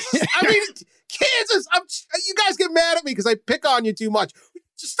 I mean, Kansas, you guys get mad at me because I pick on you too much.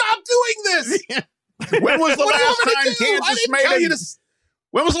 Just stop doing this. When was the What do you last want me to time do? I Kansas didn't tell you made to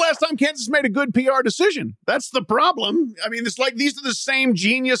When was the last time Kansas made a good PR decision? That's the problem. I mean, it's like these are the same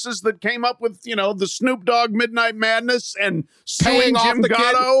geniuses that came up with, the Snoop Dogg Midnight Madness and Paying suing off Jim the kid.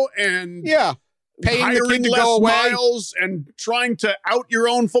 Gatto and paying the hiring kid to Les go away. Miles and trying to out your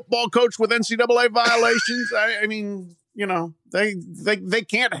own football coach with NCAA violations. I mean, they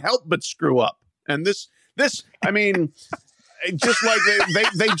can't help but screw up. And this, I mean, just like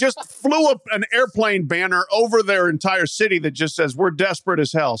they just flew up an airplane banner over their entire city that just says, "We're desperate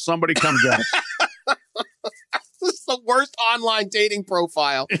as hell. Somebody come get us." This is the worst online dating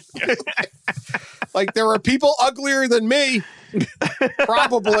profile. Like there are people uglier than me.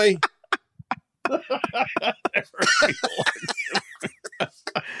 Probably.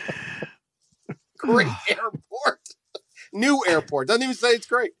 Great airport. New airport. Doesn't even say it's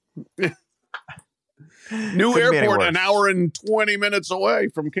great. New Couldn't be any airport, worse. an hour and 20 minutes away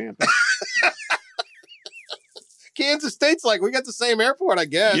from campus. Kansas State's like, we got the same airport, I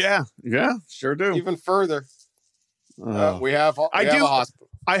guess. Yeah, sure do. Even further. Oh. We have a do- hospital.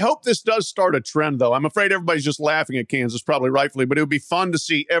 I hope this does start a trend, though. I'm afraid everybody's just laughing at Kansas, probably rightfully, but it would be fun to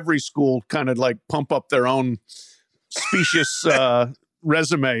see every school kind of like pump up their own specious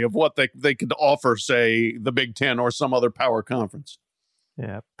resume of what they could offer, say, the Big Ten or some other power conference.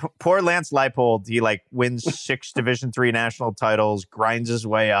 Yeah. Poor Lance Leipold. He wins 6 Division III national titles, grinds his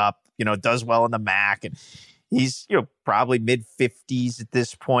way up, does well in the MAC. And he's, probably mid-50s at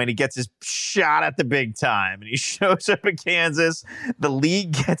this point. He gets his shot at the big time and he shows up at Kansas. The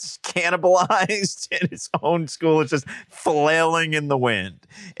league gets cannibalized and his own school is just flailing in the wind.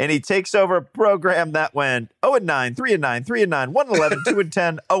 And he takes over a program that went 0-9, 3-9, 3-9, 1-11,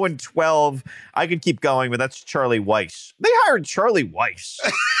 2-10, 0-12. I could keep going, but that's Charlie Weiss. They hired Charlie Weiss.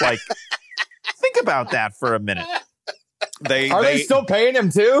 Think about that for a minute. Are they still paying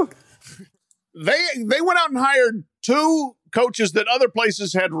him too? They went out and hired 2 coaches that other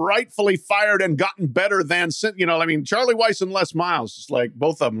places had rightfully fired and gotten better than, Charlie Weiss and Les Miles. It's like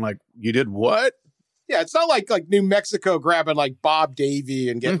both of them, like, you did what? Yeah, it's not like New Mexico grabbing Bob Davie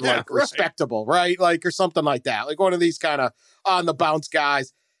and getting Yeah, right. respectable, right? Or something like that. Like one of these kind of on the bounce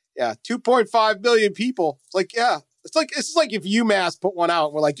guys. Yeah, 2.5 million people. It's This is like if UMass put one out.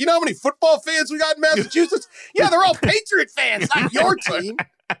 And we're like, you know how many football fans we got in Massachusetts? Yeah, they're all Patriot fans, not your team.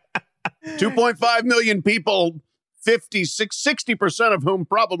 2.5 million people, 60% of whom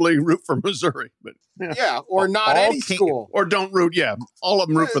probably root for Missouri. But or not any school. Or don't root. Yeah, all of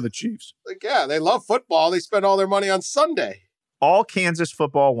them root for the Chiefs. Like, yeah, they love football. They spend all their money on Sunday. All Kansas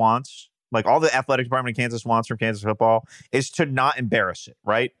football wants, like all the athletic department in Kansas wants from Kansas football, is to not embarrass it,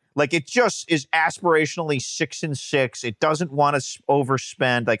 right? Like it just is aspirationally 6-6. It doesn't want to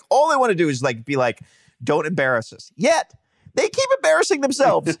overspend. Like all they want to do is like be like, don't embarrass us. Yet they keep embarrassing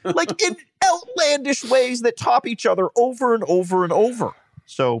themselves like in outlandish ways that top each other over and over and over.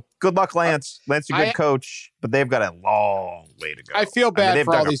 So good luck, Lance. Lance is a good coach, but they've got a long way to go. I feel bad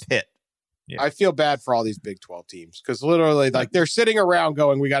for all these pit. Yeah. I feel bad for all these Big 12 teams because literally, like, they're sitting around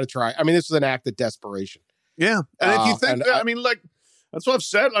going, "We got to try." I mean, this was an act of desperation. Yeah, and if you think, I mean, like that's what I've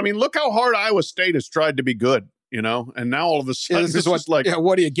said. I mean, look how hard Iowa State has tried to be good, you know, and now all of a sudden, this is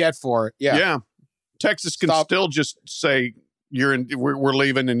what do you get for it? Yeah. Texas can still just say we're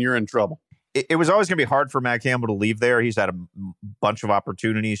leaving and you're in trouble. It was always going to be hard for Matt Campbell to leave there. He's had a bunch of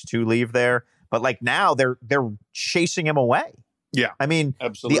opportunities to leave there, but like now they're chasing him away. Yeah, I mean,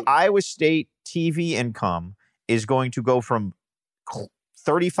 absolutely. The Iowa State TV income is going to go from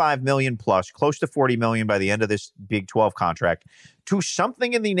 35 million plus, close to 40 million by the end of this Big 12 contract, to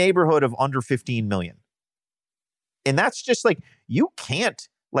something in the neighborhood of under 15 million. And that's just like, you can't,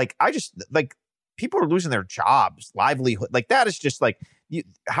 like, people are losing their jobs, livelihood. Like, that is just like,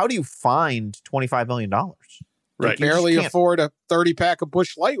 how do you find $25 million? Right. Barely afford a 30-pack of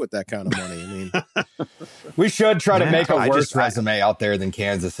Busch Light with that kind of money. I mean, we should try to make a worse resume out there than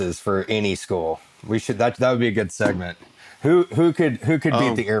Kansas's for any school. We should. That would be a good segment. Who could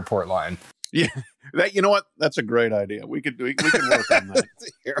beat the airport line? Yeah, you know what? That's a great idea. We could work on that.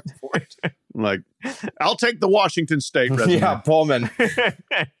 The airport. Like, I'll take the Washington State resume. Yeah, Pullman.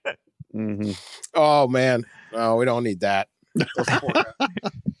 Mm-hmm. Oh man, no, we don't need that.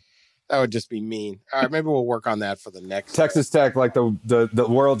 That would just be mean. All right, maybe we'll work on that for the next Texas Tech, like the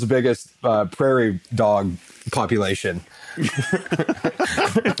world's biggest prairie dog population.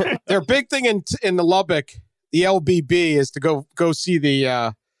 Their big thing in the Lubbock, the LBB, is to go see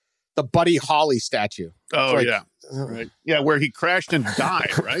the Buddy Holly statue. Oh yeah, right. Yeah, where he crashed and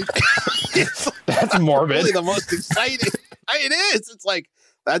died. Right. That's morbid. Really the most exciting. It is. It's like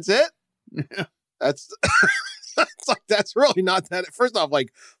that's it. Yeah. That's really not that. First off,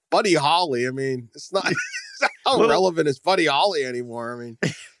 like Buddy Holly. I mean, it's not how relevant is Buddy Holly anymore. I mean,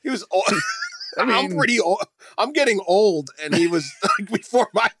 he was old. I'm pretty old. I'm getting old, and he was like before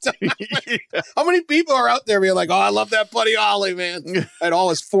my time. Yeah. How many people are out there being like, "Oh, I love that Buddy Holly, man," and all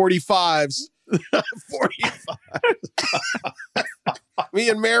his 45s. 45. Me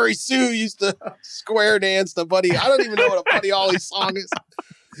and Mary Sue used to square dance to Buddy. I don't even know what a Buddy Holly song is.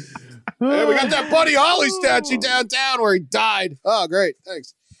 Hey, we got that Buddy Holly statue downtown where he died. Oh, great.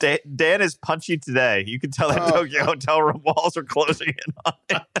 Thanks. Dan is punchy today. You can tell that Tokyo hotel room walls are closing in on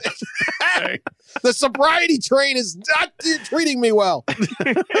it. The sobriety train is not treating me well.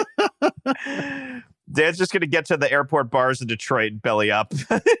 Dan's just going to get to the airport bars in Detroit and belly up.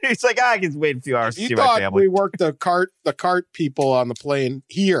 He's like, I can wait a few hours to see my family. We worked the cart people on the plane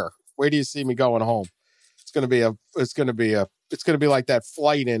here. Where do you see me going home? It's going to be like that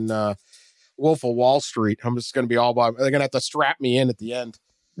flight in Wolf of Wall Street. I'm just going to be all by. They're going to have to strap me in at the end.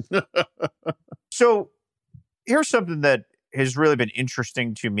 So here's something that has really been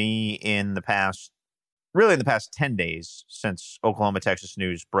interesting to me in the past 10 days since Oklahoma Texas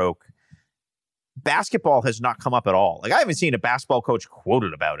news broke. Basketball has not come up at all. Like, I haven't seen a basketball coach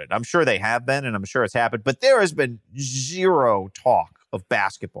quoted about it. I'm sure they have been, and I'm sure it's happened, but there has been zero talk of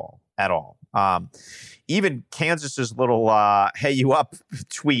basketball at all. Even Kansas's little "Hey, you up"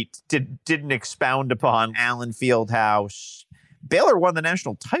 tweet didn't expound upon Allen Fieldhouse. Baylor won the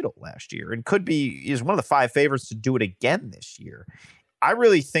national title last year and is one of the 5 favorites to do it again this year. I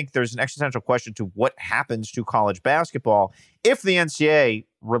really think there's an existential question to what happens to college basketball if the NCAA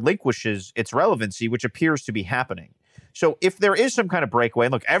relinquishes its relevancy, which appears to be happening. So if there is some kind of breakaway,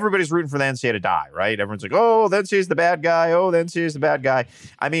 and look, everybody's rooting for the NCAA to die, right? Everyone's like, oh, the NCAA is the bad guy. Oh, the NCAA is the bad guy.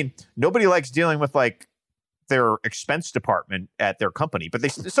 I mean, nobody likes dealing with like their expense department at their company, but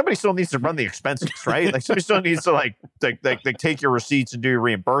somebody still needs to run the expenses, right? Like somebody still needs to like take your receipts and do your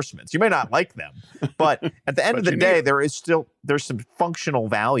reimbursements. You may not like them, but at the end of the day, there's some functional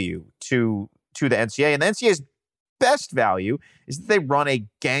value to the NCAA, and the NCAA's best value is that they run a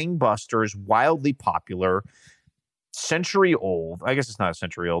gangbusters, wildly popular, century-old, I guess it's not a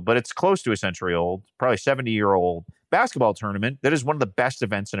century-old, but it's close to a century-old, probably 70-year-old basketball tournament that is one of the best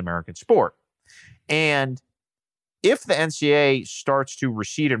events in American sport. And if the NCAA starts to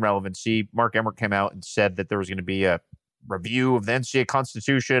recede in relevancy, Mark Emmert came out and said that there was going to be a review of the NCAA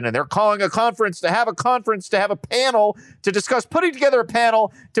Constitution, and they're calling a conference to have a panel to discuss putting together a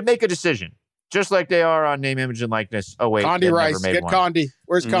panel to make a decision, just like they are on name, image, and likeness. Oh wait, Condi Rice, get Condi.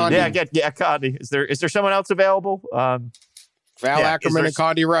 Where's Condi? Yeah, Condi. Is there someone else available? Val Ackerman and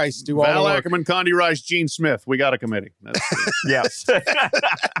Condi Rice do all the work. Val Ackerman, Condi Rice, Gene Smith. We got a committee. Yes.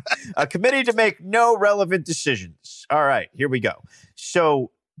 A committee to make no relevant decisions. All right, here we go. So,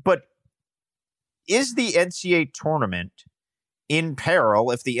 but is the NCAA tournament in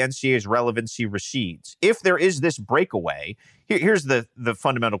peril if the NCAA's relevancy recedes? If there is this breakaway, here's the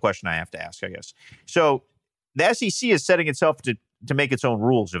fundamental question I have to ask, I guess. So the SEC is setting itself to make its own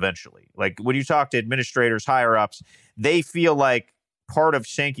rules eventually. Like when you talk to administrators, higher ups, they feel like part of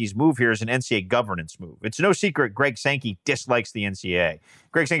Sankey's move here is an NCAA governance move. It's no secret Greg Sankey dislikes the NCAA.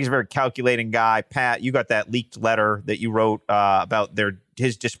 Greg Sankey's a very calculating guy. Pat, you got that leaked letter that you wrote about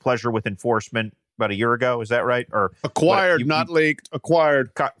his displeasure with enforcement about a year ago. Is that right? Or acquired, not leaked.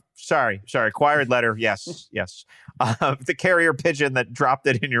 Acquired. Sorry. Acquired letter. Yes. The carrier pigeon that dropped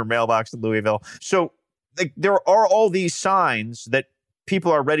it in your mailbox in Louisville. So there are all these signs that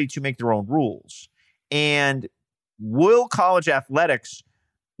people are ready to make their own rules. And will college athletics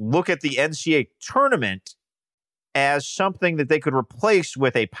look at the NCAA tournament as something that they could replace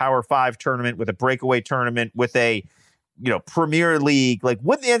with a Power 5 tournament, with a breakaway tournament, with a, Premier League? Like,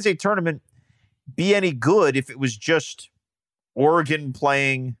 would the NCAA tournament be any good if it was just Oregon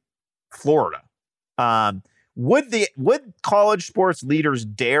playing Florida? Would college sports leaders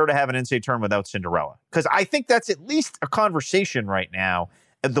dare to have an NCAA tournament without Cinderella? Because I think that's at least a conversation right now,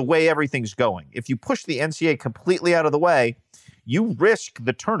 the way everything's going. If you push the NCAA completely out of the way, you risk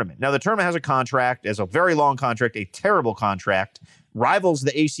the tournament. Now, the tournament has a contract, has a very long contract, a terrible contract, rivals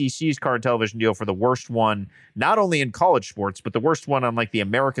the ACC's card television deal for the worst one, not only in college sports, but the worst one on like the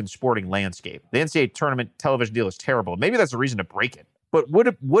American sporting landscape. The NCAA tournament television deal is terrible. Maybe that's a reason to break it. But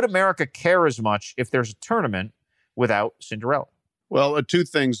would America care as much if there's a tournament without Cinderella? Well, two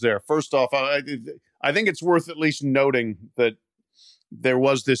things there. First off, I think it's worth at least noting that there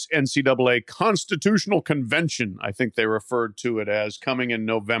was this NCAA Constitutional Convention, I think they referred to it as, coming in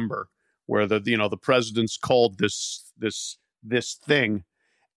November, where the presidents called this thing.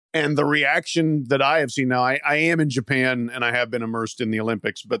 And the reaction that I have seen now, I am in Japan and I have been immersed in the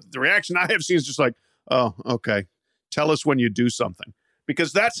Olympics, but the reaction I have seen is just like, oh, okay, tell us when you do something.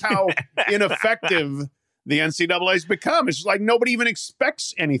 Because that's how ineffective the NCAA has become. It's like nobody even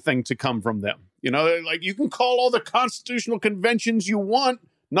expects anything to come from them. Like you can call all the constitutional conventions you want.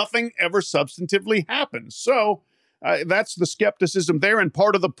 Nothing ever substantively happens. So that's the skepticism there and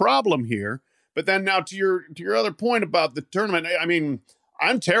part of the problem here. But then now to your other point about the tournament, I mean,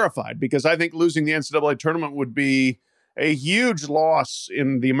 I'm terrified because I think losing the NCAA tournament would be a huge loss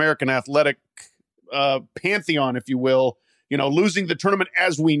in the American athletic pantheon, if you will. Losing the tournament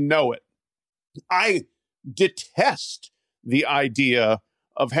as we know it. I detest the idea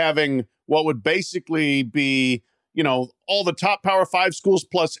of having what would basically be, all the top Power 5 schools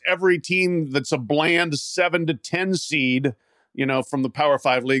plus every team that's a bland 7 to 10 seed, from the Power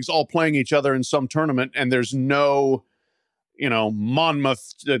 5 leagues all playing each other in some tournament. And there's no,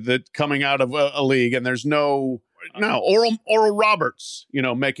 Monmouth that coming out of a league, and there's no Oral Roberts,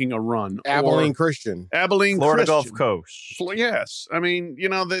 making a run. Abilene Christian. Florida Gulf Coast. Yes. I mean,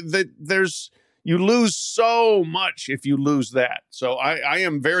 there's you lose so much if you lose that. So I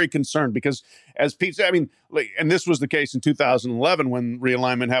am very concerned because, as Pete said, I mean, and this was the case in 2011 when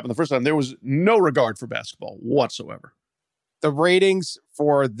realignment happened the first time, there was no regard for basketball whatsoever. The ratings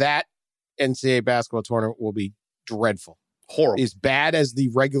for that NCAA basketball tournament will be dreadful. Horrible. As bad as the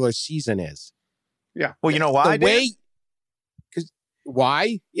regular season is. Yeah. Well, you know why?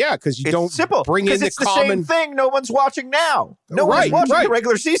 Why? Yeah, because you don't simple. Bring in it's the common same thing. No one's watching now. No one's watching the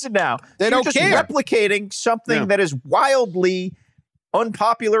regular season now. They You're don't just care. Replicating something that is wildly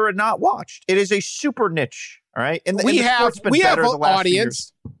unpopular and not watched. It is a super niche. All right, we have an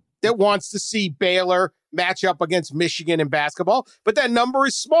audience that wants to see Baylor match up against Michigan in basketball, but that number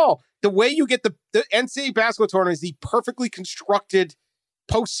is small. The way you get the NCAA basketball tournament is the perfectly constructed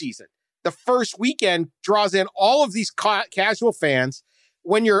postseason. The first weekend draws in all of these casual fans.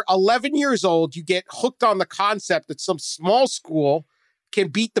 When you're 11 years old, you get hooked on the concept that some small school can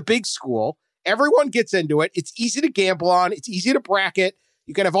beat the big school. Everyone gets into it. It's easy to gamble on. It's easy to bracket.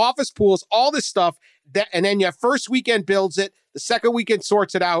 You can have office pools, all this stuff. And then your first weekend builds it. The second weekend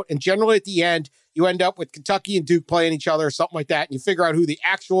sorts it out. And generally at the end, you end up with Kentucky and Duke playing each other or something like that. And you figure out who the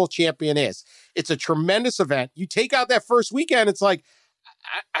actual champion is. It's a tremendous event. You take out that first weekend, it's like,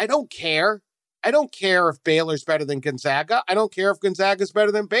 I don't care. I don't care if Baylor's better than Gonzaga. I don't care if Gonzaga's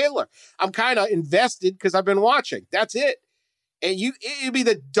better than Baylor. I'm kind of invested because I've been watching. That's it. And it'd be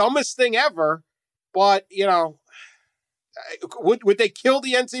the dumbest thing ever, but, would they kill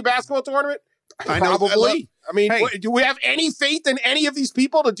the NCAA basketball tournament? Probably. I mean, do we have any faith in any of these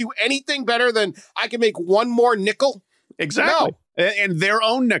people to do anything better than I can make one more nickel? Exactly. No. And their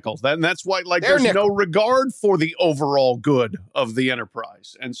own nickel. And that's why, there's no regard for the overall good of the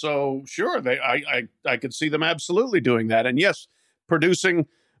enterprise. And so, sure, I could see them absolutely doing that. And yes, producing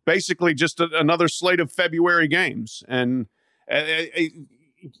basically just another slate of February games. And, the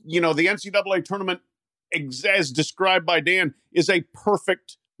NCAA tournament, as described by Dan, is a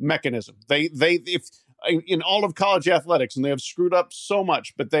perfect mechanism. If in all of college athletics, and they have screwed up so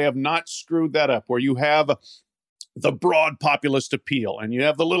much, but they have not screwed that up, where you have the broad populist appeal and you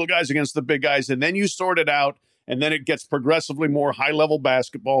have the little guys against the big guys, and then you sort it out, and then it gets progressively more high-level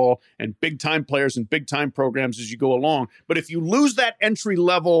basketball and big-time players and big-time programs as you go along. But if you lose that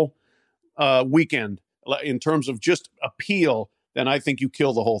entry-level weekend in terms of just appeal, then I think you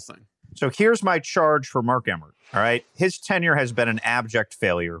kill the whole thing. So here's my charge for Mark Emmert, all right? His tenure has been an abject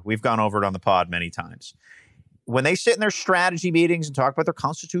failure. We've gone over it on the pod many times. When they sit in their strategy meetings and talk about their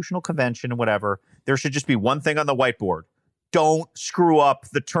constitutional convention and whatever, there should just be one thing on the whiteboard. Don't screw up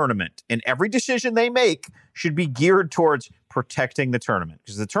the tournament. And every decision they make should be geared towards protecting the tournament.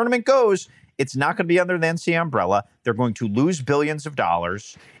 Because the tournament goes, it's not going to be under the NCAA umbrella. They're going to lose billions of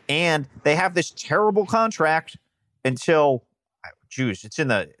dollars. And they have this terrible contract until... it's in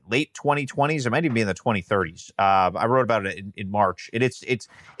the late 2020s. It might even be in the 2030s. I wrote about it in March. It's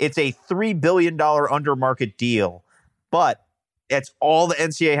a $3 billion under market deal, but it's all the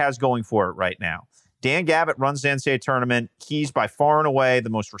NCAA has going for it right now. Dan Gavitt runs the NCAA tournament. He's by far and away the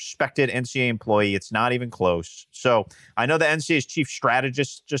most respected NCAA employee. It's not even close. So I know the NCAA's chief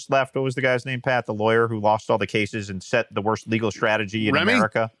strategist just left. What was the guy's name, Pat? The lawyer who lost all the cases and set the worst legal strategy in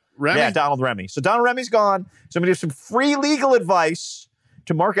America. Remy? Yeah, Donald Remy. So Donald Remy's gone. So I'm going to give some free legal advice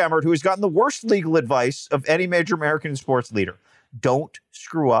to Mark Emmert, who has gotten the worst legal advice of any major American sports leader. Don't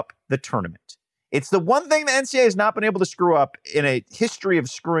screw up the tournament. It's the one thing the NCAA has not been able to screw up in a history of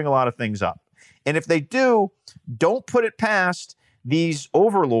screwing a lot of things up. And if they do, don't put it past these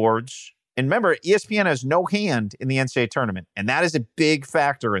overlords. And remember, ESPN has no hand in the NCAA tournament. And that is a big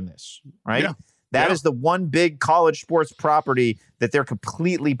factor in this, right? Yeah. That is the one big college sports property that they're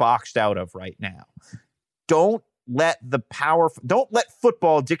completely boxed out of right now. Don't let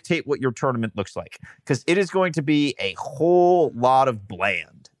football dictate what your tournament looks like, because it is going to be a whole lot of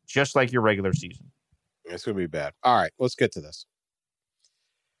bland, just like your regular season. It's going to be bad. All right, let's get to this.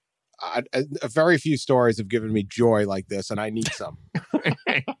 A very few stories have given me joy like this, and I need some. I'm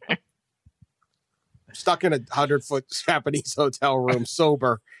stuck in a 100-foot Japanese hotel room,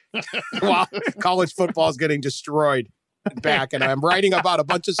 sober, while college football is getting destroyed back, and I'm writing about a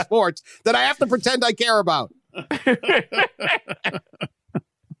bunch of sports that I have to pretend I care about. I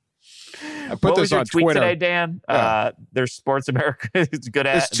put this on tweet Twitter today, Dan. There's Sports America is good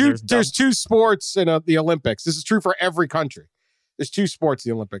at. There's two sports in the Olympics. This is true for every country. There's two sports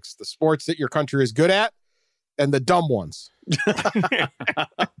in the Olympics: the sports that your country is good at, and the dumb ones.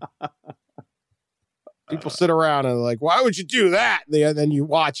 People sit around and they're like, "Why would you do that?" And then you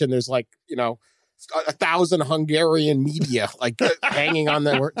watch, and there's 1,000 Hungarian media hanging on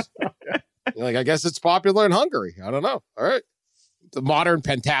their words. You're like, I guess it's popular in Hungary. I don't know. All right. The modern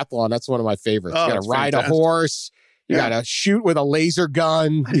pentathlon, that's one of my favorites. You got to ride a horse. You got to shoot with a laser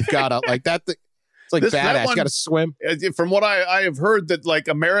gun. You've got to, it's badass. You got to swim. From what I have heard, that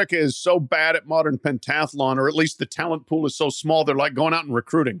America is so bad at modern pentathlon, or at least the talent pool is so small, they're going out and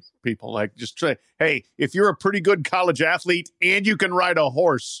recruiting people. Just say, hey, if you're a pretty good college athlete and you can ride a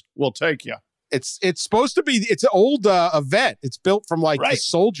horse, we'll take you. It's supposed to be, it's an old event. It's built from the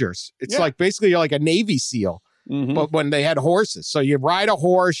soldiers. It's basically you're like a Navy SEAL, but when they had horses. So you ride a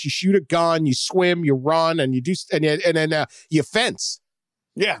horse, you shoot a gun, you swim, you run, and you do, and then you fence.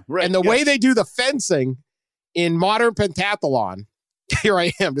 Yeah, right. And the way they do the fencing in modern pentathlon, here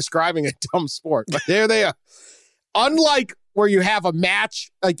I am describing a dumb sport, but there they are. Unlike where you have a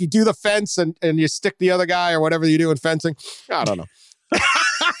match, you do the fence and you stick the other guy or whatever you do in fencing. I don't know.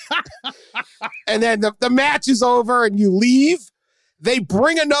 And then the match is over and you leave. They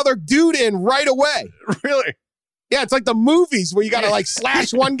bring another dude in right away. Really? Yeah, it's like the movies where you got to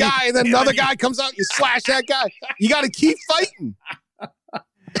slash one guy and then another guy comes out, you slash that guy. You got to keep fighting.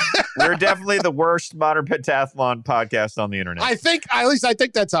 We're definitely the worst modern pentathlon podcast on the internet. I think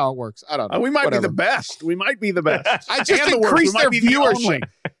that's how it works. I don't know. We might be the best. We might be the best. I just increase their viewership.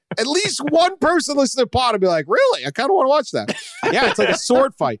 At least one person listening to the pod will be like, really? I kind of want to watch that. Yeah, it's like a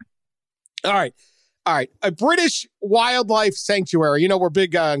sword fight. All right. A British wildlife sanctuary. You know, we're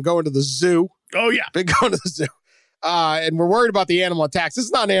big on going to the zoo. Oh, yeah. Big going to the zoo. And we're worried about the animal attacks. This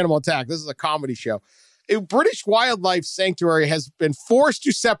is not an animal attack. This is a comedy show. A British wildlife sanctuary has been forced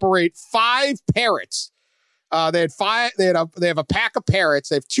to separate 5 parrots. They have a pack of parrots.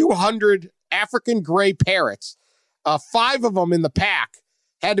 They have 200 African gray parrots. 5 of them in the pack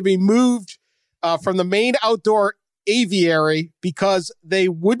had to be moved from the main outdoor aviary because they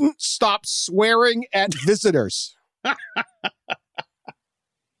wouldn't stop swearing at visitors. The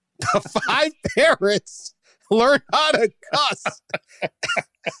 5 parrots learn how to cuss.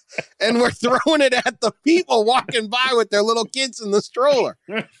 And we're throwing it at the people walking by with their little kids in the stroller.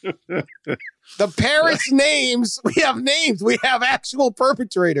 The parents' names, we have actual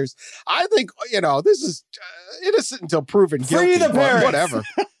perpetrators. I think, this is innocent until proven guilty. Free the parents. Whatever.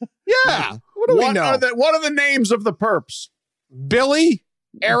 Yeah. What do we know? What are the names of the perps? Billy,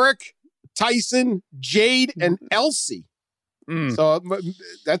 Eric, Tyson, Jade, and Elsie. So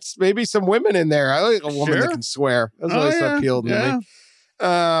that's maybe some women in there. I like a woman that can swear. That's always appealed to me.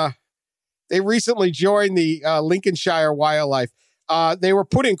 They recently joined the Lincolnshire Wildlife. They were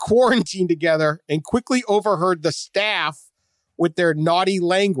put in quarantine together and quickly overheard the staff with their naughty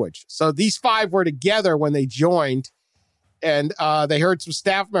language. So these 5 were together when they joined, and they heard some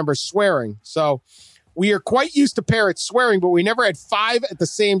staff members swearing. So we are quite used to parrots swearing, but we never had 5 at the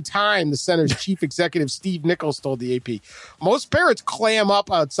same time, the center's chief executive, Steve Nichols, told the AP. Most parrots clam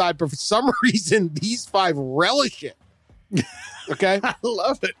up outside, but for some reason, these 5 relish it. Okay? I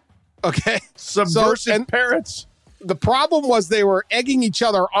love it. Okay? Subversive parrots. The problem was they were egging each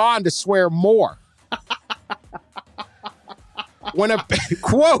other on to swear more. When a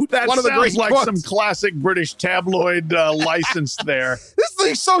quote, that one of the great like quotes, some classic British tabloid license there. This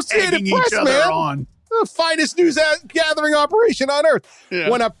thing's Associated egging Press, each other man. on. The finest news gathering operation on earth. Yeah.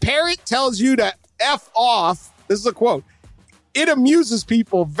 When a parrot tells you to F off, this is a quote, it amuses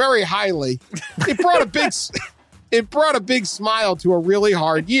people very highly. It brought a big smile to a really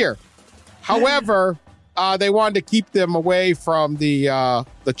hard year. However, they wanted to keep them away from the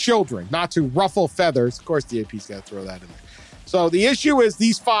children, not to ruffle feathers. Of course, the AP's got to throw that in there. So the issue is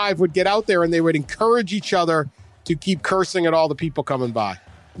these 5 would get out there and they would encourage each other to keep cursing at all the people coming by.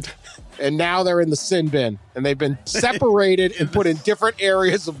 And now they're in the sin bin, and they've been separated and put in different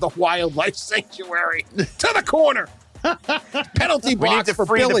areas of the wildlife sanctuary to the corner. Penalty box we need to for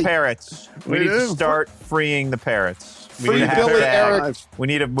free Billy. the parrots. We need to start freeing the parrots. Free Billy, Eric, we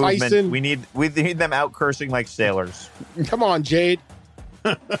need a movement. Tyson. We need them out cursing like sailors. Come on, Jade.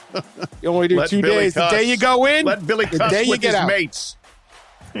 You only do Let 2 Billy days. cuss. The day you go in, Let Billy the cuss day you with get his out. mates.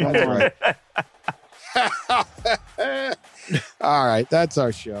 That's right. All right, that's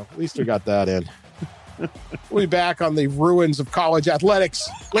our show. At least we got that in. We'll be back on the ruins of college athletics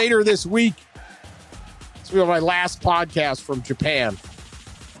later this week. This will be my last podcast from Japan.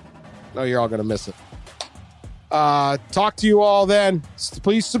 No, you're all going to miss it. Talk to you all then.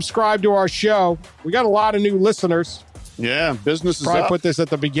 Please subscribe to our show. We got a lot of new listeners. Yeah, business is Probably up. put this at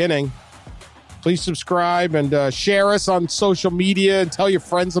the beginning. Please subscribe and share us on social media and tell your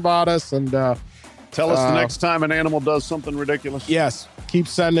friends about us. And tell us the next time an animal does something ridiculous. yes, keep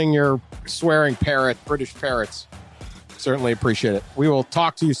sending your swearing British parrots. Certainly appreciate it. We will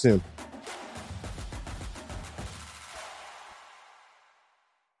talk to you soon.